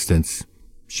long distance,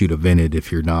 shoot a vented.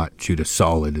 If you're not, shoot a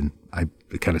solid. And I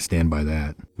kind of stand by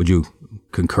that. Would you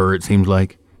concur, it seems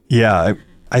like? Yeah,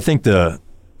 I think that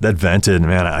vented,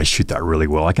 man, I shoot that really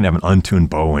well. I can have an untuned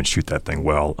bow and shoot that thing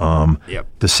well. Yep.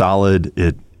 The solid,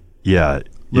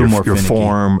 your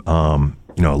form, a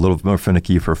little more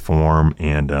finicky for form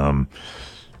and a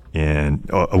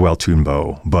well-tuned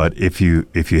bow. But if you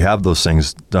have those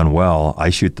things done well, I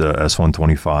shoot the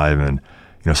S125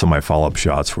 and some of my follow-up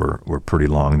shots were pretty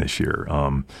long this year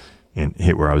and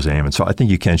hit where I was aiming. So I think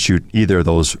you can shoot either of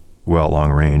those well at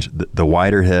long range. The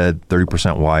wider head,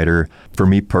 30% wider. For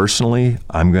me personally,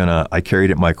 I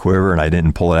carried it in my quiver and I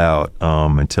didn't pull it out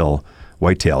until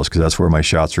whitetails because that's where my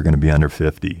shots are going to be under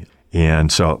 50.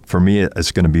 And so for me,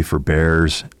 it's going to be for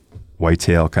bears,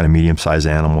 whitetail, kind of medium-sized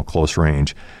animal, close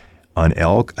range. On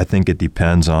elk, I think it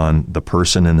depends on the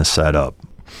person and the setup.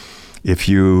 If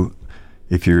you're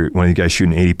one of you guys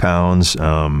shooting 80 pounds,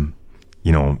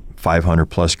 500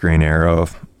 plus grain arrow,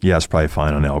 yeah, it's probably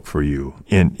fine on elk for you.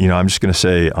 And, I'm just going to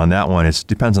say on that one, it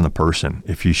depends on the person.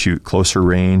 If you shoot closer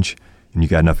range and you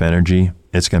got enough energy,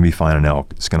 it's going to be fine on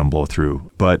elk. It's going to blow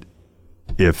through. But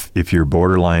if you're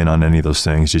borderline on any of those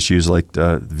things, just use like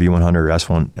the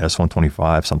V100,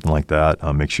 S125, something like that.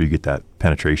 Make sure you get that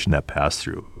penetration, that pass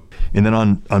through. And then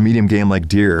on medium game like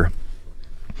deer,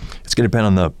 it's going to depend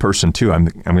on the person too. I'm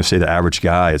going to say the average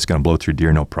guy, it's going to blow through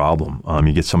deer no problem.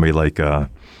 You get somebody like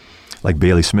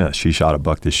Bailey Smith. She shot a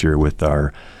buck this year with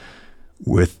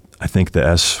I think the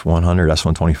S100,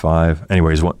 S125.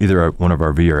 Anyways, either one of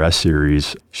our V or S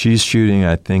series. She's shooting,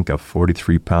 I think, a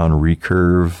 43-pound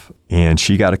recurve, and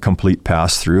she got a complete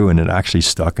pass through, and it actually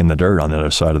stuck in the dirt on the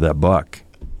other side of that buck.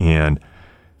 And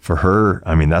for her,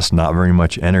 that's not very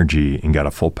much energy, and got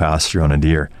a full pass through on a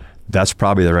deer. That's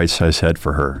probably the right size head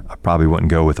for her. I probably wouldn't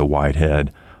go with a wide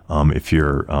head if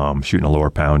you're shooting a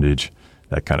lower poundage,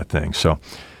 that kind of thing. So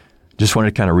just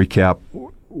wanted to kind of recap,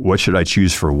 what should I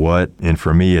choose for what? And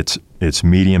for me, it's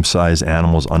medium-sized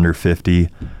animals under 50.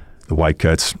 The wide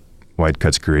cuts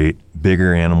great.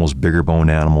 Bigger animals, bigger bone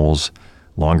animals,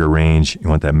 longer range. You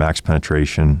want that max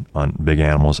penetration on big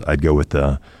animals. I'd go with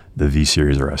the V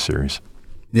series or S series.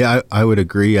 Yeah, I would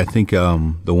agree. I think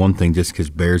the one thing, just because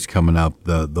bear's coming up,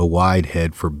 the wide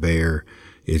head for bear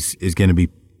is going to be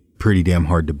pretty damn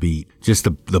hard to beat. Just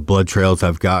the blood trails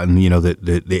I've gotten,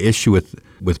 the issue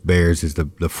with bears is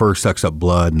the fur sucks up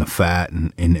blood and the fat,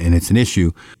 and it's an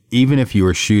issue. Even if you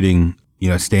were shooting,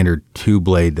 standard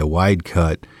 2-blade, the wide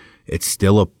cut, it's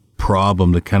still a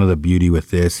problem. The beauty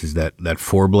with this is that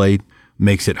 4-blade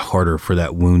makes it harder for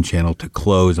that wound channel to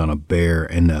close on a bear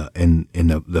and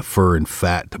the fur and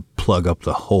fat to plug up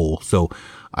the hole. So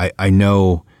I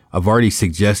know I've already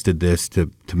suggested this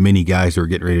to many guys who are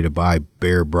getting ready to buy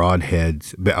bear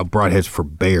broadheads for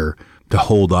bear to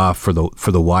hold off for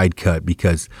the wide cut,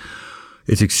 because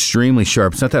it's extremely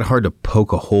sharp. It's not that hard to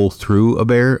poke a hole through a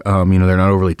bear. They're not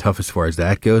overly tough as far as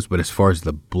that goes, but as far as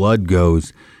the blood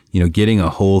goes, getting a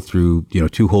hole through,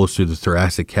 2 holes through the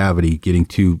thoracic cavity, getting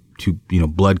two,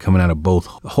 blood coming out of both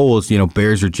holes.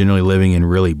 Bears are generally living in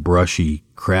really brushy,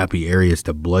 crappy areas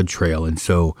to blood trail. And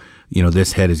so,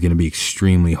 this head is going to be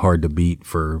extremely hard to beat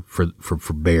for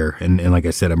bear. And like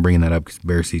I said, I'm bringing that up because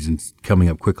bear season's coming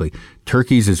up quickly.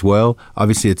 Turkeys as well.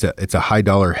 Obviously it's a high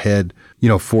dollar head,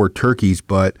 for turkeys,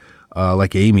 but,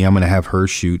 like Amy, I'm going to have her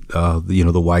shoot,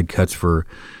 the wide cuts for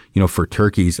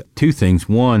turkeys. 2 things.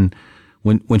 One,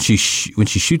 when she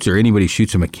shoots or anybody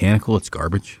shoots a mechanical, it's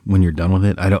garbage when you're done with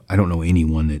it. I don't know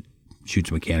anyone that shoots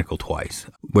a mechanical twice.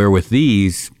 Where with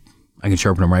these, I can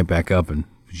sharpen them right back up and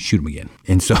shoot them again.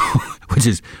 And so, which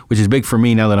is big for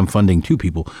me now that I'm funding 2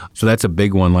 people. So that's a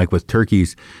big one. Like with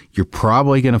turkeys, you're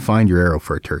probably going to find your arrow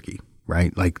for a turkey,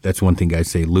 right? Like that's one thing guys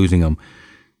say, losing them.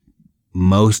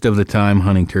 Most of the time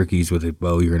hunting turkeys with a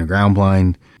bow, you're in a ground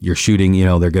blind, you're shooting,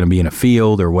 they're going to be in a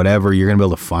field or whatever. You're going to be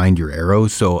able to find your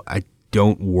arrows. So I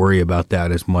don't worry about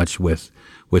that as much with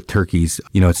turkeys.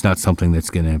 It's not something that's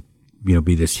going to,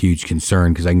 be this huge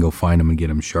concern because I can go find them and get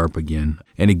them sharp again.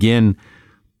 And again,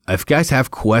 if guys have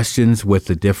questions with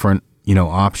the different,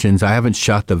 options, I haven't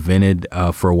shot the vented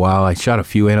for a while. I shot a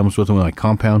few animals with them in my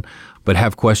compound, but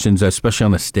have questions, especially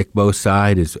on the stick bow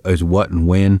side, is what and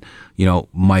when.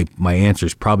 My answer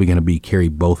is probably going to be carry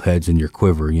both heads in your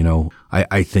quiver.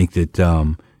 I think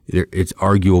that it's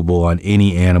arguable on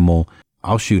any animal.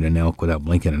 I'll shoot an elk without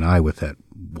blinking an eye with that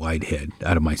wide head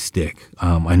out of my stick.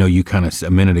 I know you kind of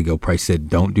a minute ago probably said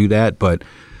don't do that, but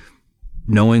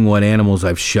knowing what animals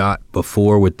I've shot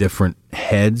before with different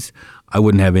heads, I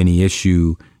wouldn't have any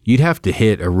issue. You'd have to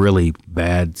hit a really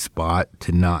bad spot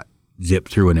to not zip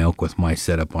through an elk with my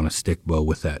setup on a stick bow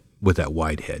with that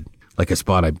wide head. Like a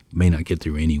spot I may not get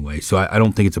through anyway. So I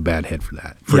don't think it's a bad head for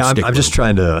that.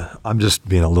 I'm just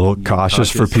being a little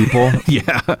cautious for people.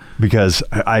 Yeah. Because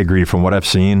I agree from what I've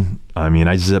seen. I mean,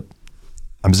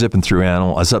 I'm zipping through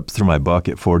animal. I zipped through my buck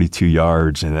at 42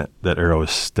 yards and that arrow is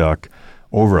stuck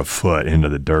over a foot into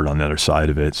the dirt on the other side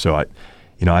of it. So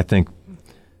I think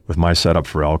with my setup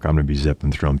for elk, I'm going to be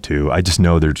zipping through them too. I just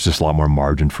know there's just a lot more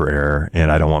margin for error, and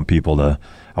I want people to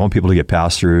get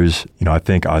pass-throughs. I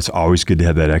think it's always good to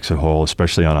have that exit hole,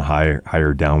 especially on a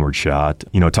higher downward shot.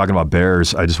 Talking about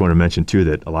bears, I just want to mention too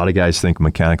that a lot of guys think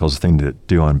mechanical is the thing to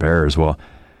do on bears. Well,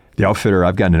 the outfitter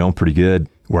I've gotten to know pretty good,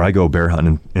 where I go bear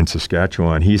hunting in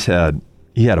Saskatchewan, he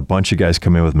had a bunch of guys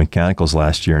come in with mechanicals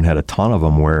last year and had a ton of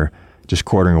them where just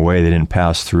quartering away, they didn't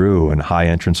pass through, and high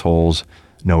entrance holes,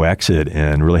 no exit,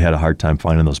 and really had a hard time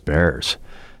finding those bears.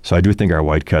 So I do think our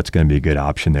wide cut's going to be a good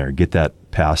option there. Get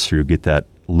that pass through, get that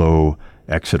low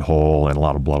exit hole, and a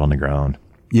lot of blood on the ground.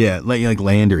 Yeah, like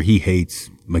Lander, he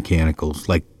hates mechanicals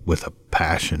like with a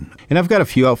passion. And I've got a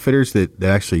few outfitters that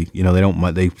actually,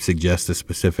 they suggest a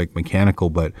specific mechanical,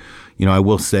 but I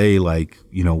will say, like,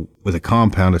 with a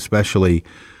compound especially,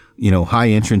 high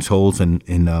entrance holes and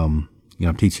I'm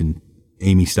teaching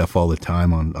Amy stuff all the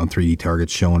time on 3D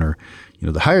targets, showing her,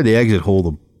 the higher the exit hole,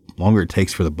 the longer it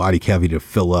takes for the body cavity to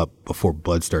fill up before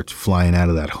blood starts flying out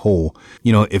of that hole.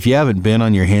 If you haven't been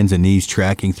on your hands and knees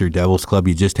tracking through Devil's Club,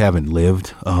 you just haven't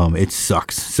lived. It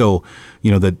sucks. So,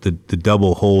 the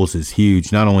double holes is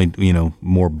huge. Not only,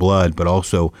 more blood, but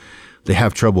also they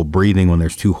have trouble breathing when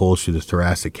there's 2 holes through the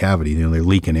thoracic cavity. They're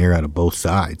leaking air out of both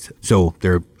sides. So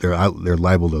they're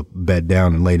liable to bed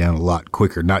down and lay down a lot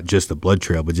quicker, not just the blood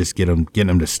trail, but just getting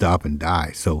them to stop and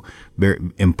die. So very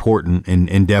important,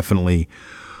 and definitely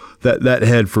that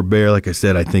head for bear, like I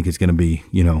said, I think is going to be,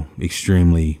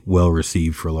 extremely well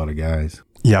received for a lot of guys.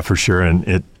 Yeah, for sure.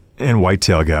 And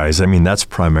whitetail guys, I mean, that's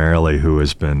primarily who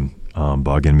has been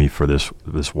bugging me for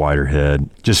this wider head,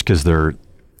 just because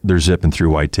they're zipping through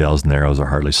whitetails and the arrows are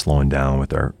hardly slowing down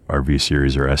with our V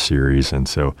series or S series. And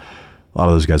so a lot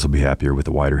of those guys will be happier with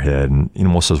the wider head. And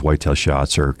most of those whitetail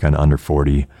shots are kind of under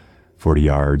 40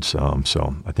 yards.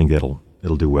 So I think it'll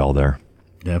do well there.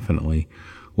 Definitely.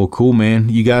 Well, cool, man.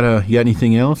 You got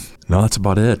anything else? No, that's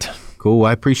about it. Cool.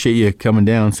 I appreciate you coming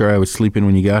down. Sorry I was sleeping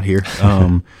when you got here.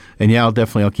 And yeah,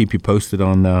 I'll keep you posted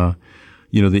on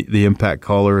the impact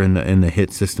collar and the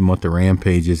hit system, what the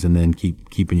rampage is, and then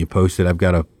keeping you posted. I've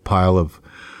got a pile of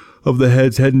the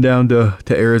heads heading down to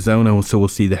Arizona, so we'll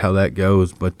see how that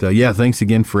goes. But yeah, thanks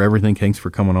again for everything. Thanks for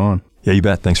coming on. Yeah, you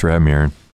bet. Thanks for having me, Aaron.